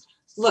going,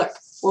 look,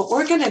 what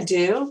we're going to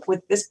do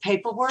with this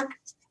paperwork,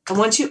 and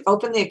once you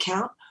open the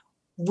account,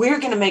 we're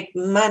going to make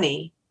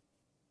money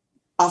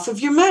off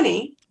of your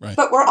money, right,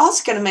 but we're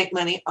also going to make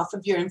money off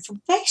of your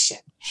information.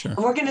 Sure.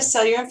 And we're going to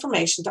sell your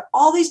information to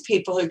all these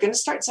people who are going to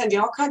start sending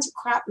you all kinds of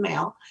crap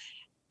mail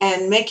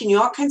and making you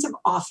all kinds of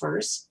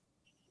offers.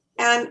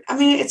 And I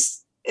mean,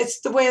 it's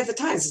the way of the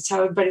times. It's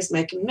how everybody's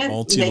making money.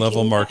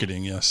 Multi-level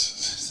marketing.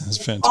 Yes. That's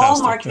fantastic.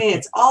 All marketing.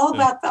 It's all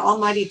about the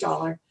almighty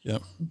dollar.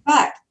 Yep.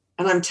 But,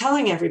 and I'm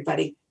telling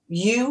everybody,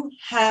 you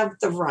have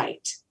the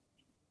right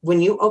when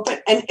you open,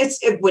 and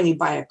when you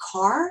buy a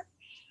car,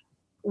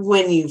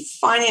 when you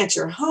finance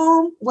your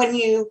home, when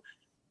you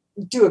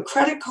do a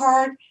credit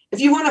card, if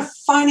you want to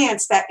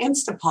finance that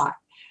Instapot,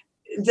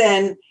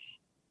 then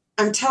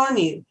I'm telling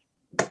you,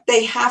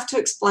 they have to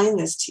explain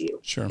this to you.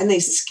 Sure. And they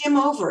skim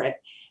over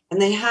it, and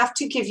they have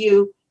to give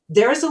you,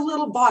 there's a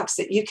little box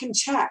that you can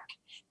check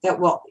that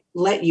will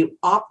let you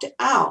opt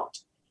out,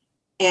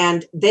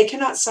 and they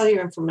cannot sell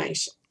your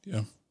information.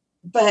 Yeah.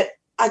 But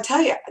I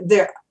tell you,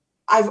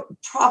 I've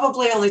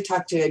probably only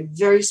talked to a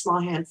very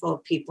small handful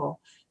of people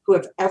who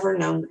have ever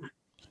known that.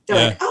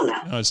 They're like, oh,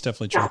 no. No, it's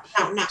definitely true.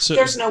 No. So,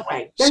 there's no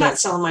way. They're not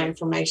selling my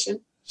information.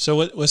 So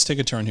let's take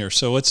a turn here.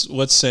 So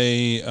let's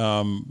say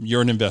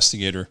you're an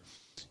investigator.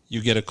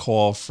 You get a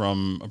call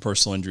from a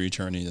personal injury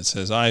attorney that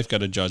says, I've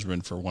got a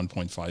judgment for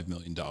 $1.5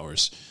 million.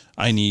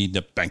 I need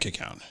a bank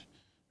account,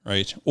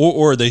 right?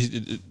 Or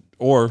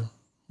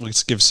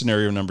let's give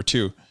scenario number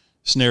two.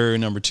 Scenario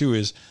number two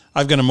is,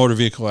 I've got a motor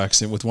vehicle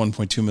accident with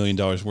 $1.2 million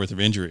worth of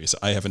injuries.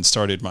 I haven't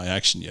started my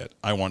action yet.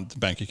 I want the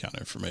bank account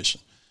information.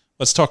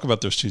 Let's talk about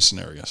those two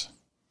scenarios.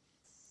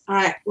 All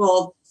right.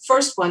 Well,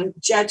 first one,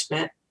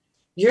 judgment.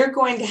 You're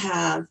going to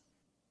have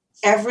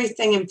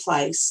everything in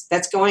place.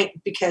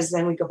 Because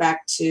then we go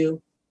back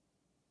to,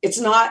 it's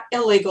not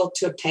illegal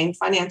to obtain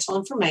financial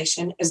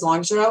information as long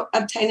as you're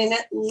obtaining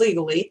it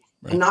legally,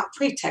 right, and not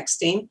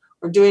pretexting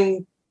or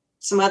doing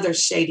some other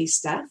shady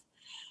stuff.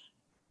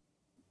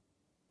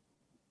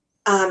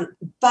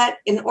 But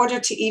in order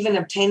to even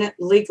obtain it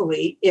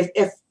legally,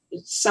 if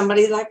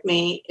somebody like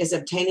me is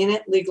obtaining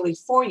it legally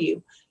for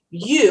you,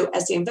 you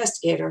as the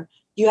investigator,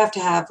 you have to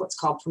have what's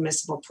called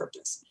permissible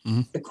purpose.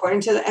 Mm-hmm.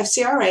 According to the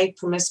FCRA,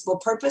 permissible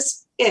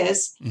purpose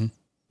is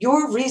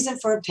your reason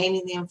for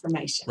obtaining the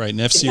information. Right. And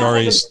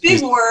FCRA is a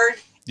big word,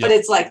 but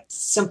it's like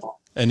simple.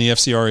 And the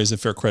FCRA is the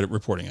Fair Credit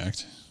Reporting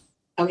Act.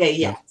 Okay.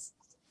 Yes.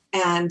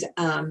 Yeah.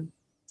 And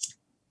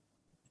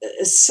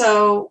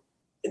so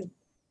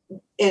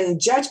in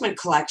judgment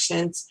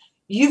collections,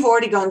 you've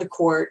already gone to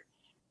court.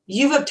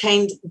 You've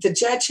obtained, the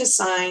judge has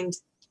signed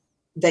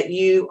that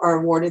you are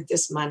awarded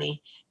this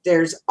money.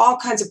 There's all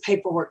kinds of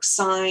paperwork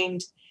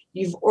signed.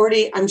 You've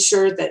already, I'm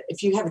sure that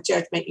if you have a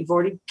judgment, you've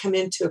already come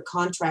into a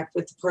contract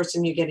with the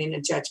person you're getting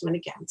a judgment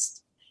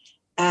against.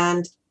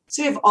 And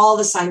so you have all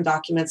the signed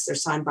documents. They're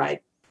signed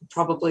by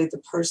probably the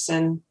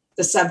person,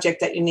 the subject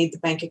that you need the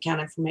bank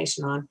account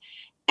information on.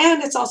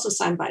 And it's also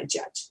signed by a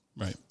judge.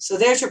 Right. So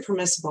there's your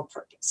permissible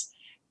purpose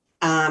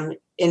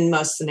in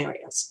most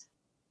scenarios.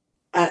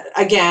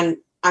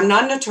 Again, I'm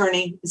not an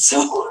attorney,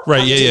 so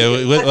right. Yeah.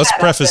 Let's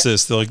preface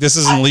this. Like, this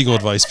isn't legal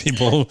advice,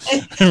 people.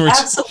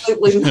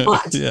 Absolutely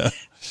not. Yeah.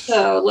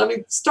 So let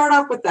me start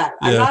off with that.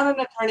 I'm Yeah. not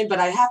an attorney, but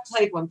I have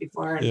played one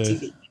before on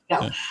TV.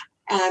 No. Yeah.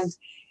 And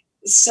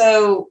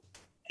so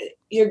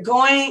you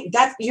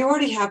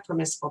already have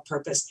permissible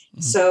purpose.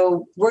 Mm-hmm.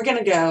 So we're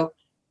going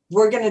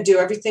to do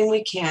everything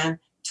we can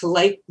to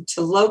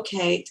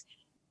locate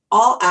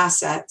all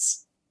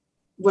assets,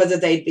 whether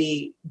they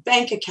be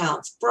bank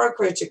accounts,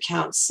 brokerage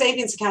accounts,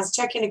 savings accounts,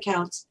 checking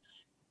accounts,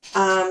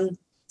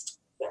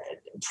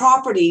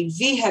 property,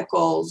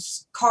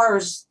 vehicles,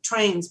 cars,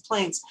 trains,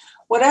 planes,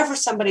 whatever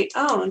somebody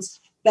owns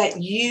that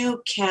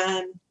you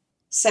can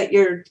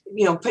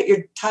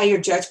tie your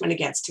judgment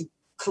against to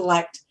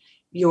collect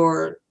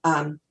your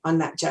on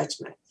that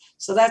judgment.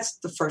 So that's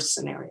the first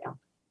scenario.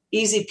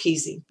 Easy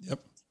peasy. Yep.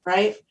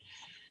 Right?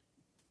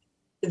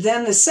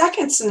 Then the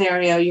second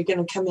scenario, you're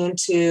going to come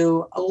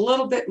into a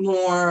little bit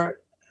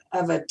more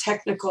of a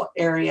technical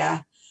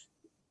area.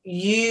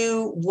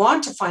 You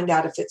want to find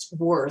out if it's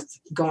worth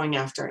going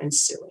after and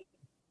suing.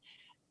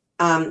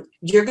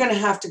 You're going to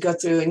have to go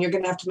through and you're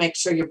going to have to make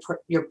sure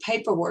your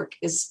paperwork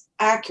is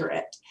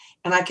accurate.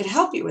 And I can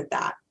help you with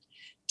that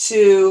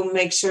to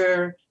make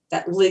sure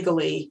that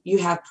legally you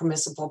have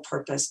permissible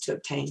purpose to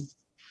obtain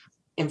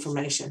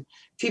information.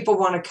 People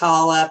want to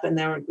call up and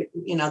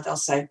they'll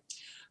say,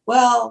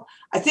 well,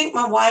 I think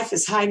my wife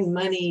is hiding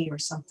money or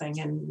something.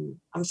 And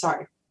I'm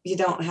sorry, you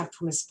don't have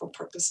permissible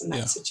purpose in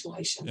that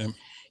situation.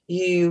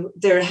 Yeah.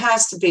 There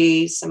has to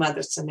be some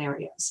other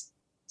scenarios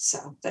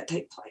that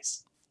take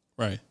place.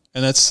 Right.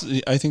 And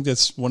I think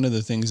that's one of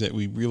the things that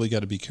we really got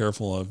to be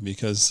careful of,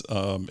 because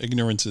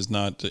ignorance is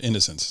not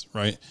innocence,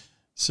 right?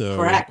 So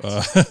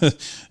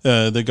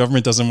the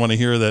government doesn't want to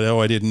hear that,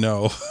 I didn't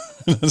know.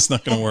 That's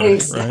not going to work,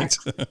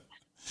 exactly. Right?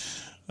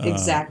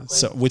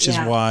 Exactly. Which is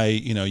why,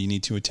 you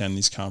need to attend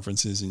these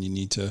conferences, and you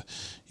need to,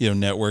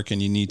 network,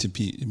 and you need to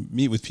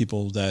meet with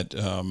people that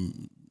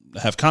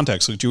have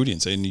contacts with Judy,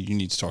 and say, you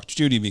need to talk to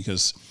Judy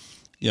because,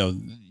 you're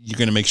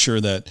going to make sure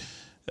that,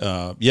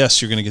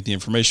 yes, you're going to get the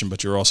information,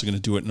 but you're also going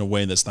to do it in a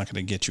way that's not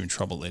going to get you in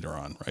trouble later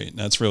on. Right. And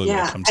that's really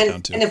what it comes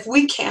down to. And if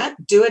we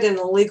can't do it in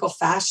a legal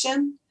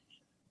fashion,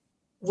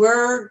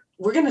 we're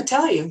going to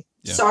tell you,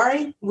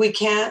 sorry, we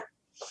can't,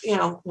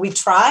 we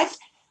tried,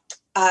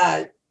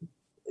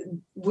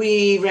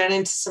 we ran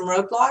into some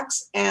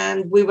roadblocks,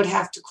 and we would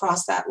have to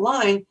cross that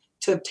line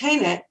to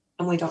obtain it.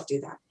 And we don't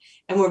do that.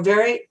 And we're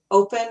very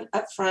open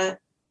up front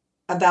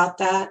about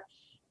that.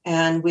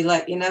 And we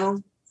let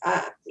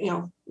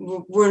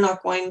we're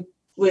not going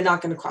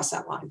to cross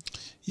that line.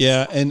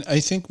 Yeah. And I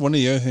think one of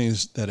the other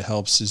things that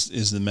helps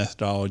is the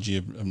methodology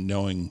of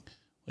knowing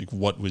like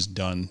what was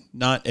done.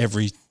 Not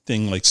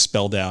everything like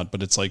spelled out,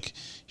 but it's like,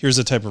 here's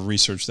the type of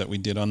research that we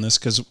did on this.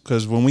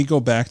 Cause when we go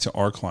back to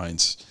our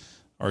clients,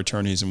 our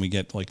attorneys, and we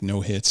get like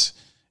no hits,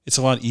 it's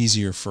a lot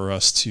easier for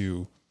us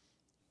to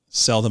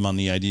sell them on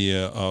the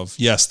idea of,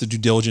 yes, the due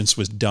diligence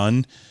was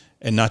done,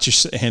 and not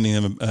just handing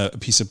them a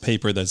piece of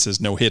paper that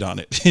says no hit on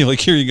it.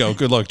 Like, here you go.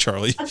 Good luck,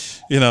 Charlie.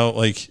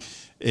 Like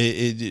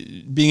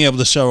being able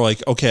to show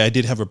like, okay, I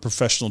did have a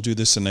professional do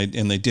this, and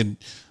they did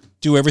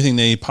do everything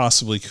they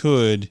possibly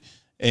could.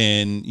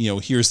 And,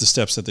 here's the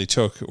steps that they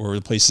took, or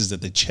the places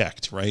that they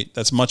checked, right?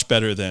 That's much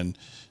better than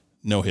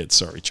no hit.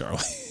 Sorry,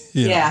 Charlie.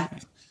 Yeah.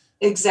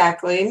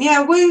 Exactly.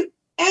 And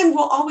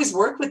we'll always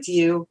work with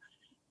you.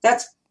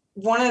 That's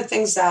one of the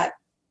things that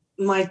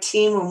my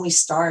team, when we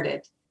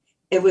started,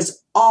 it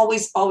was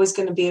always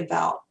going to be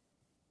about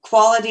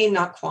quality,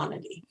 not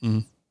quantity.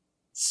 Mm-hmm.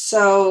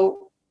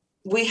 So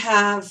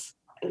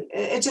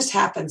it just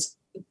happens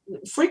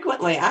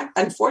frequently.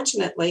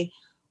 Unfortunately,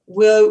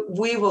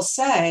 we will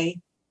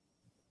say,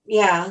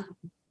 Joe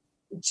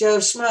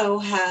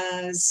Schmo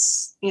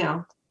has,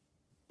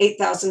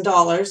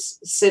 $8,000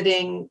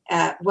 sitting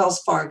at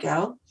Wells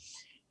Fargo,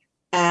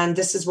 and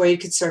this is where you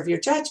could serve your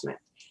judgment.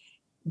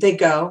 They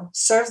go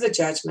serve the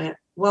judgment.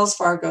 Wells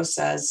Fargo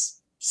says,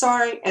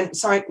 sorry,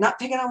 not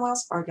picking on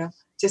Wells Fargo.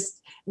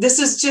 This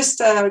is just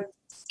a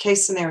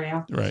case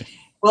scenario. Right.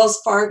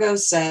 Wells Fargo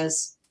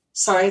says,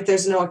 sorry,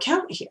 there's no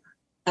account here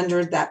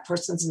under that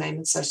person's name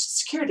and social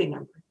security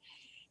number.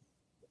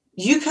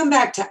 You come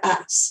back to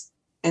us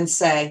and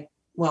say,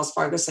 Wells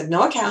Fargo said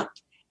no account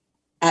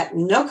at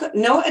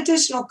no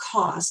additional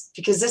cost,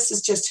 because this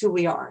is just who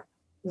we are.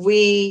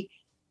 We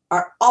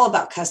are all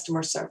about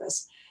customer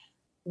service.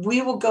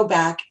 We will go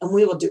back and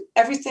we will do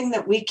everything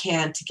that we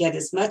can to get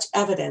as much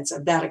evidence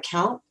of that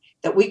account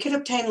that we could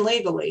obtain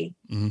legally,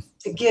 mm-hmm.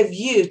 to give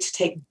you to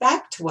take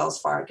back to Wells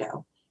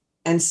Fargo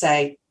and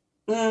say,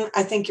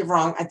 I think you're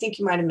wrong. I think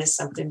you might have missed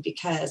something,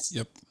 because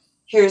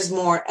here's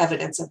more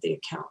evidence of the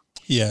account.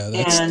 Yeah,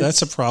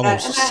 that's a problem.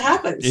 And that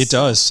happens. It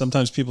does.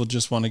 Sometimes people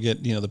just want to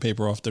get, the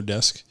paper off their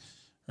desk,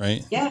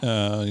 right? Yeah.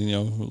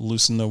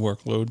 Loosen the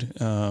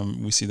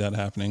workload. We see that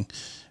happening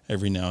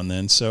every now and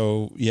then.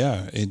 So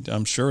yeah,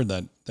 I'm sure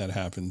that that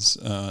happens,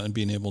 and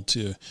being able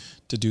to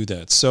do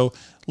that. So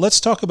let's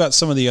talk about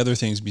some of the other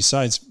things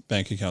besides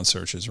bank account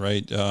searches,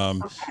 right?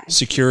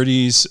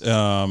 Securities,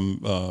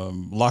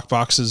 lock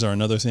boxes are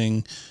another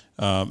thing.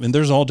 And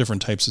there's all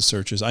different types of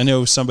searches. I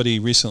know somebody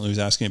recently was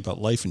asking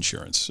about life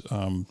insurance.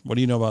 What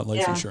do you know about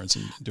life insurance?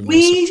 And doing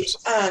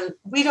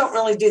we don't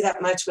really do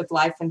that much with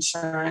life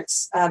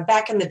insurance.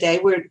 Back in the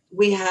day,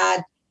 we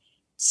had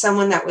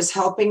someone that was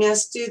helping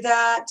us do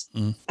that,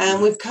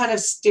 and we've kind of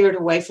steered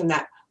away from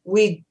that.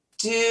 We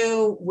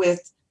do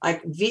with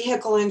like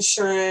vehicle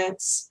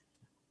insurance,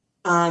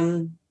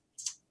 homeowners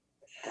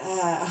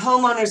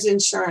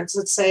insurance.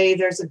 Let's say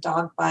there's a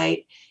dog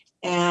bite,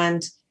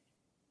 and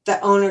the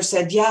owner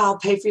said, yeah, I'll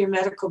pay for your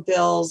medical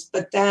bills.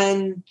 But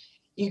then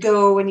you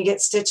go and you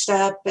get stitched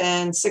up,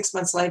 and 6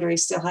 months later, he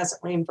still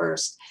hasn't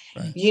reimbursed.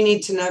 Right. You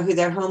need to know who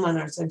their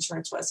homeowner's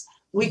insurance was.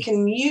 We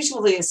can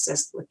usually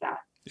assist with that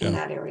in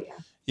that area.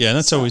 Yeah, and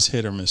that's always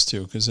hit or miss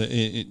too, because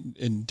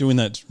in doing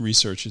that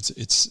research,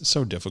 it's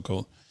so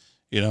difficult,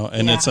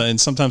 and it's and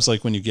sometimes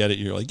like when you get it,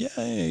 you're like,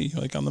 yay,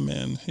 like I'm the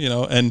man,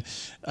 and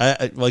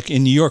I like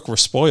in New York, we're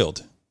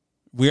spoiled.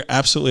 We're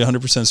absolutely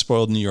 100%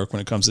 spoiled in New York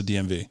when it comes to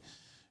DMV.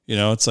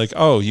 It's like,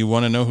 oh, you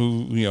want to know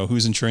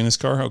who's insuring this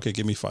car? Okay,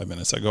 give me 5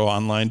 minutes. I go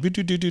online.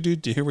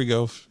 Here we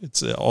go.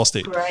 It's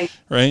Allstate.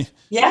 Right?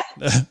 Yeah.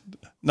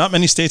 Not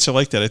many states are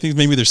like that. I think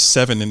maybe there's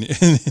 7 in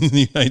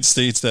the United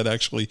States that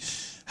actually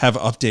have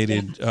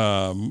updated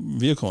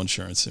vehicle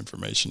insurance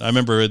information. I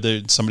remember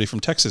somebody from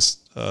Texas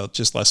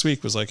just last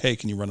week was like, hey,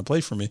 can you run a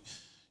plate for me?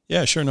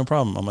 Yeah, sure, no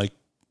problem. I'm like,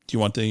 do you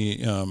want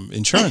the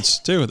insurance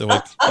too? They're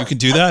like, you can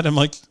do that? I'm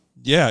like,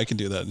 yeah, I can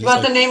do that. You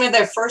want the name of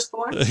their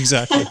firstborn?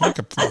 Exactly. I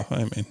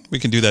mean, we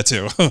can do that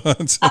too.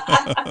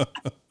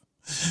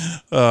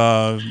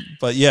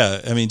 But yeah,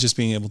 I mean, just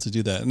being able to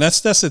do that. And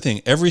that's the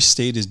thing. Every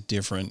state is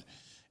different,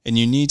 and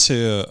you need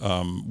to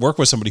work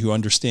with somebody who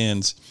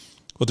understands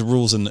what the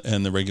rules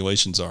and the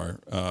regulations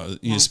are,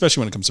 especially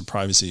when it comes to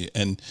privacy.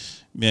 And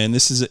man,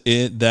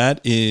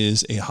 that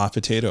is a hot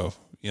potato.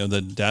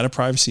 The Data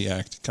Privacy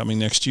Act coming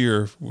next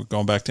year, we're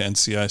going back to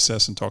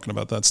NCIS and talking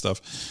about that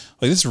stuff.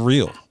 Like, this is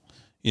real.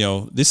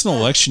 This is an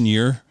election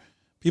year.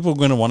 People are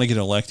going to want to get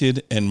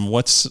elected, and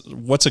what's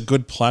a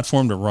good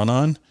platform to run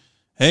on?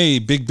 Hey,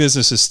 big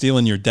business is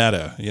stealing your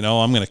data.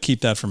 I'm going to keep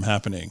that from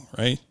happening,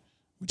 right?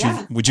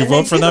 Would you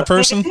vote for that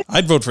person?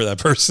 I'd vote for that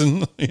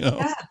person.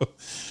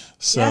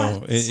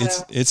 So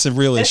it's a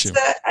real issue.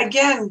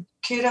 Again,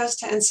 kudos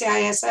to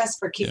NCIS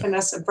for keeping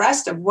us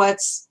abreast of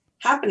what's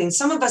happening.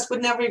 Some of us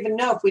would never even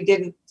know if we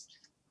didn't.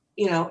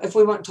 If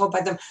we weren't told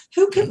by them.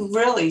 Who could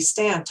really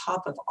stay on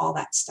top of all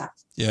that stuff?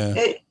 Yeah,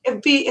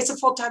 it's a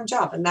full-time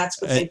job, and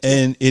that's what they do.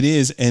 And it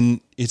is,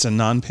 and it's a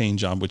non-paying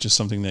job, which is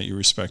something that you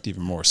respect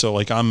even more. So,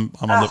 like, I'm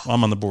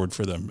on the board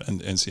for them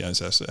and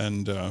NCIS,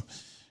 and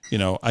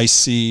I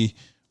see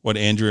what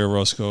Andrea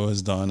Roscoe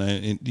has done.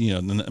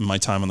 In my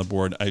time on the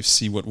board, I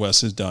see what Wes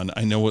has done.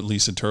 I know what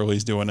Lisa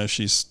Turley's doing as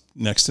she's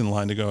next in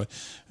line to go,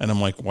 and I'm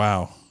like,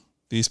 wow,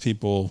 these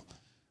people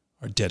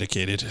are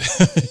dedicated.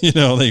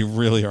 They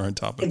really are on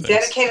top of things.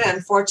 Dedicated,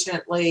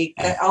 unfortunately,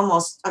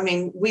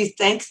 we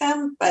thank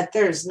them, but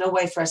there's no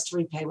way for us to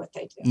repay what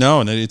they do. No,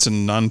 and it's a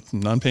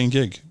non-paying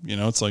gig.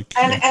 It's like,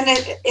 and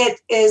it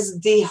is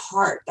the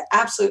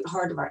absolute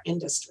heart of our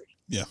industry.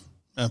 Yeah,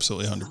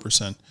 absolutely,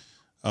 100%.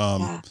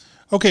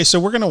 Okay, so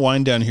we're going to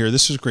wind down here.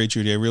 This was great,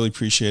 Judy. I really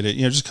appreciate it.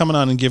 Just coming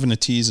on and giving a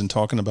tease and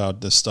talking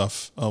about this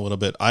stuff a little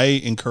bit. I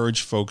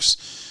encourage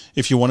folks,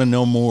 if you want to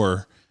know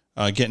more,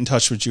 get in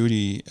touch with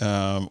Judy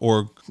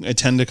or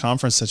attend a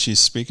conference that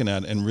she's speaking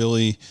at and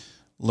really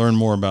learn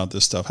more about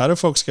this stuff. How do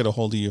folks get a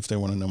hold of you if they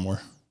want to know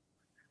more?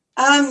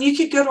 You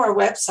could go to our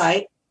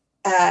website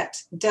at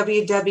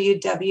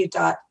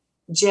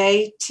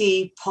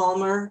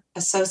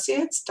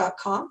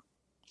www.jtpalmerassociates.com.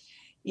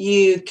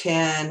 You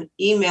can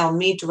email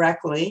me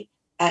directly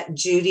at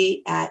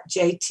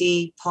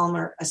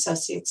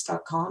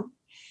judy@jtpalmerassociates.com.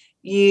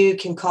 You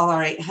can call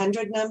our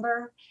 800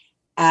 number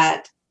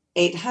at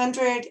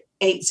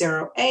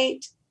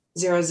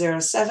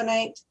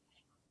 800-808-0078,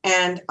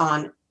 and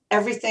on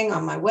everything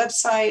on my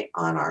website,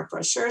 on our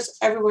brochures,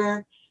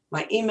 everywhere,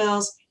 my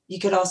emails. You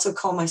could also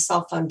call my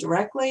cell phone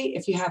directly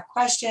if you have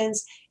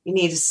questions, you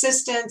need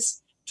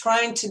assistance,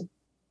 trying to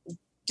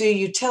do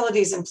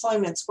utilities,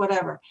 employments,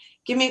 whatever.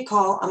 Give me a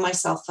call on my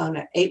cell phone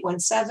at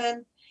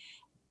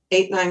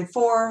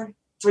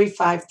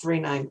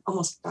 817-894-3539.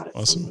 Almost got it.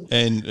 Awesome.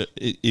 And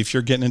if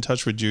you're getting in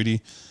touch with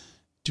Judy,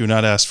 do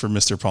not ask for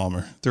Mr.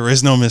 Palmer. There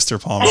is no Mr.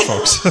 Palmer,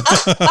 folks.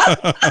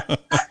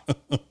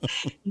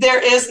 There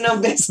is no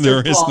Mr.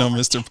 There is no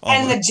Mr. Palmer.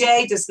 And the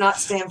J does not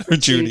stand for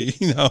Judy.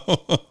 No.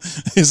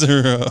 Is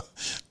there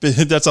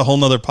that's a whole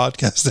nother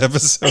podcast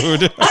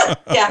episode.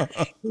 Yeah.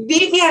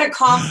 Meet me at a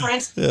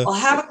conference. Yeah. I'll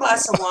have a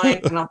glass of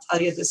wine and I'll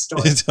tell you the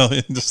story.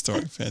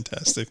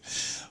 Fantastic.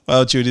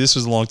 Well, Judy, this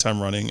was a long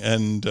time running,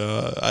 and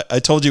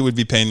I told you it would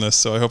be painless,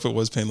 so I hope it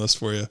was painless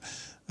for you.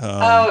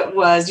 It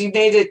was. You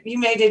made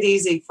it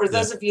easy. For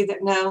those of you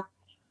that know,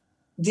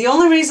 the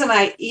only reason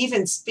I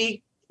even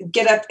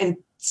get up and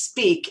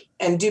speak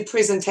and do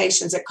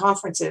presentations at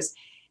conferences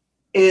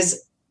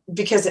is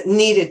because it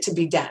needed to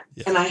be done.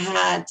 Yeah. And I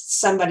had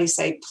somebody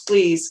say,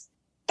 please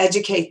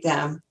educate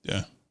them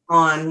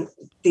on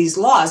these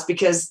laws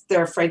because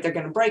they're afraid they're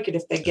going to break it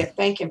if they get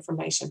bank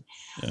information.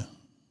 Yeah.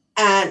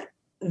 And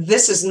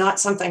this is not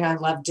something I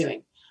love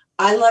doing.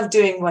 I love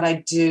doing what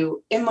I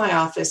do in my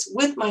office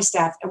with my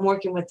staff and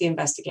working with the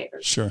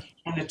investigators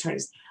and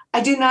attorneys.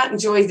 I do not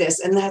enjoy this,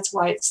 and that's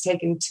why it's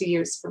taken 2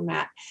 years for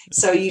Matt.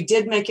 So you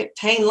did make it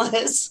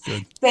painless.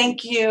 Good.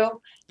 Thank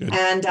you. Good.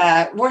 And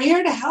we're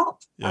here to help.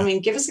 Yeah. I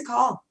mean, give us a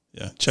call.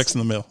 Yeah. Checks in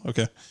the mail.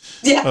 Okay.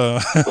 Yeah.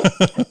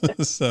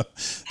 So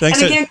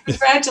thanks. And again,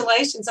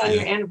 congratulations on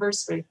your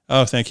anniversary.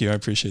 Oh, thank you. I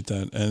appreciate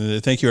that.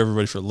 And thank you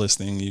everybody for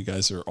listening. You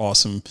guys are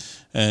awesome.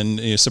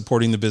 And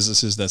supporting the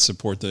businesses that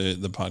support the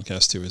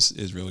podcast too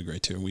is really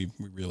great too. We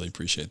really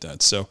appreciate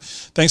that. So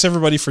thanks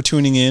everybody for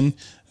tuning in.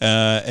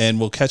 And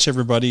we'll catch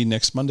everybody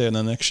next Monday on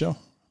the next show.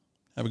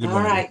 Have a good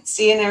one. All right.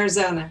 See you in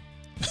Arizona.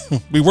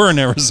 We were in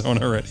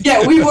Arizona already.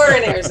 Yeah, we were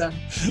in Arizona.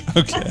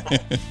 Okay.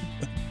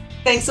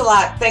 Thanks a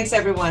lot. Thanks,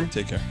 everyone.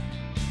 Take care.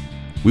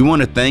 We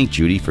want to thank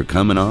Judy for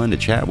coming on to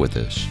chat with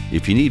us.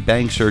 If you need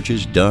bank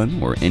searches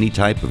done or any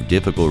type of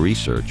difficult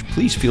research,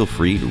 please feel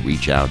free to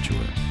reach out to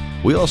her.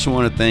 We also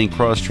want to thank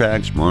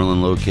Crosstracks,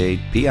 Marlin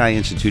Locate, PI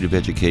Institute of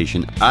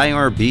Education,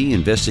 IRB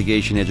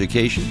Investigation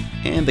Education,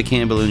 and the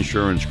Campbell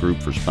Insurance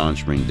Group for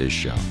sponsoring this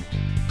show.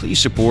 Please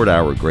support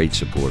our great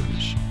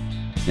supporters.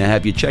 Now,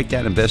 have you checked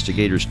out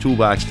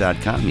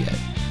investigatorstoolbox.com yet?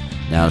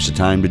 Now's the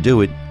time to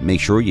do it. Make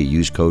sure you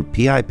use code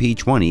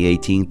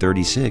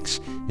PIP201836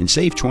 and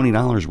save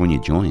 $20 when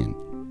you join.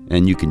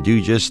 And you can do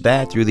just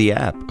that through the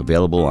app,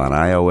 available on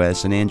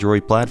iOS and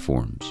Android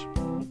platforms.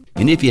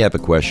 And if you have a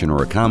question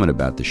or a comment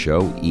about the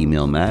show,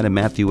 email Matt at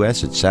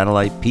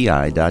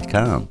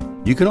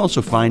matthews@satellitepi.com. You can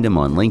also find him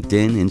on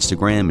LinkedIn,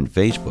 Instagram, and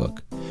Facebook.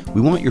 We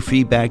want your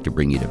feedback to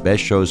bring you the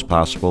best shows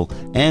possible,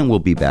 and we'll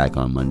be back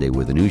on Monday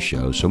with a new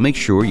show, so make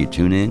sure you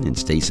tune in and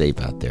stay safe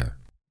out there.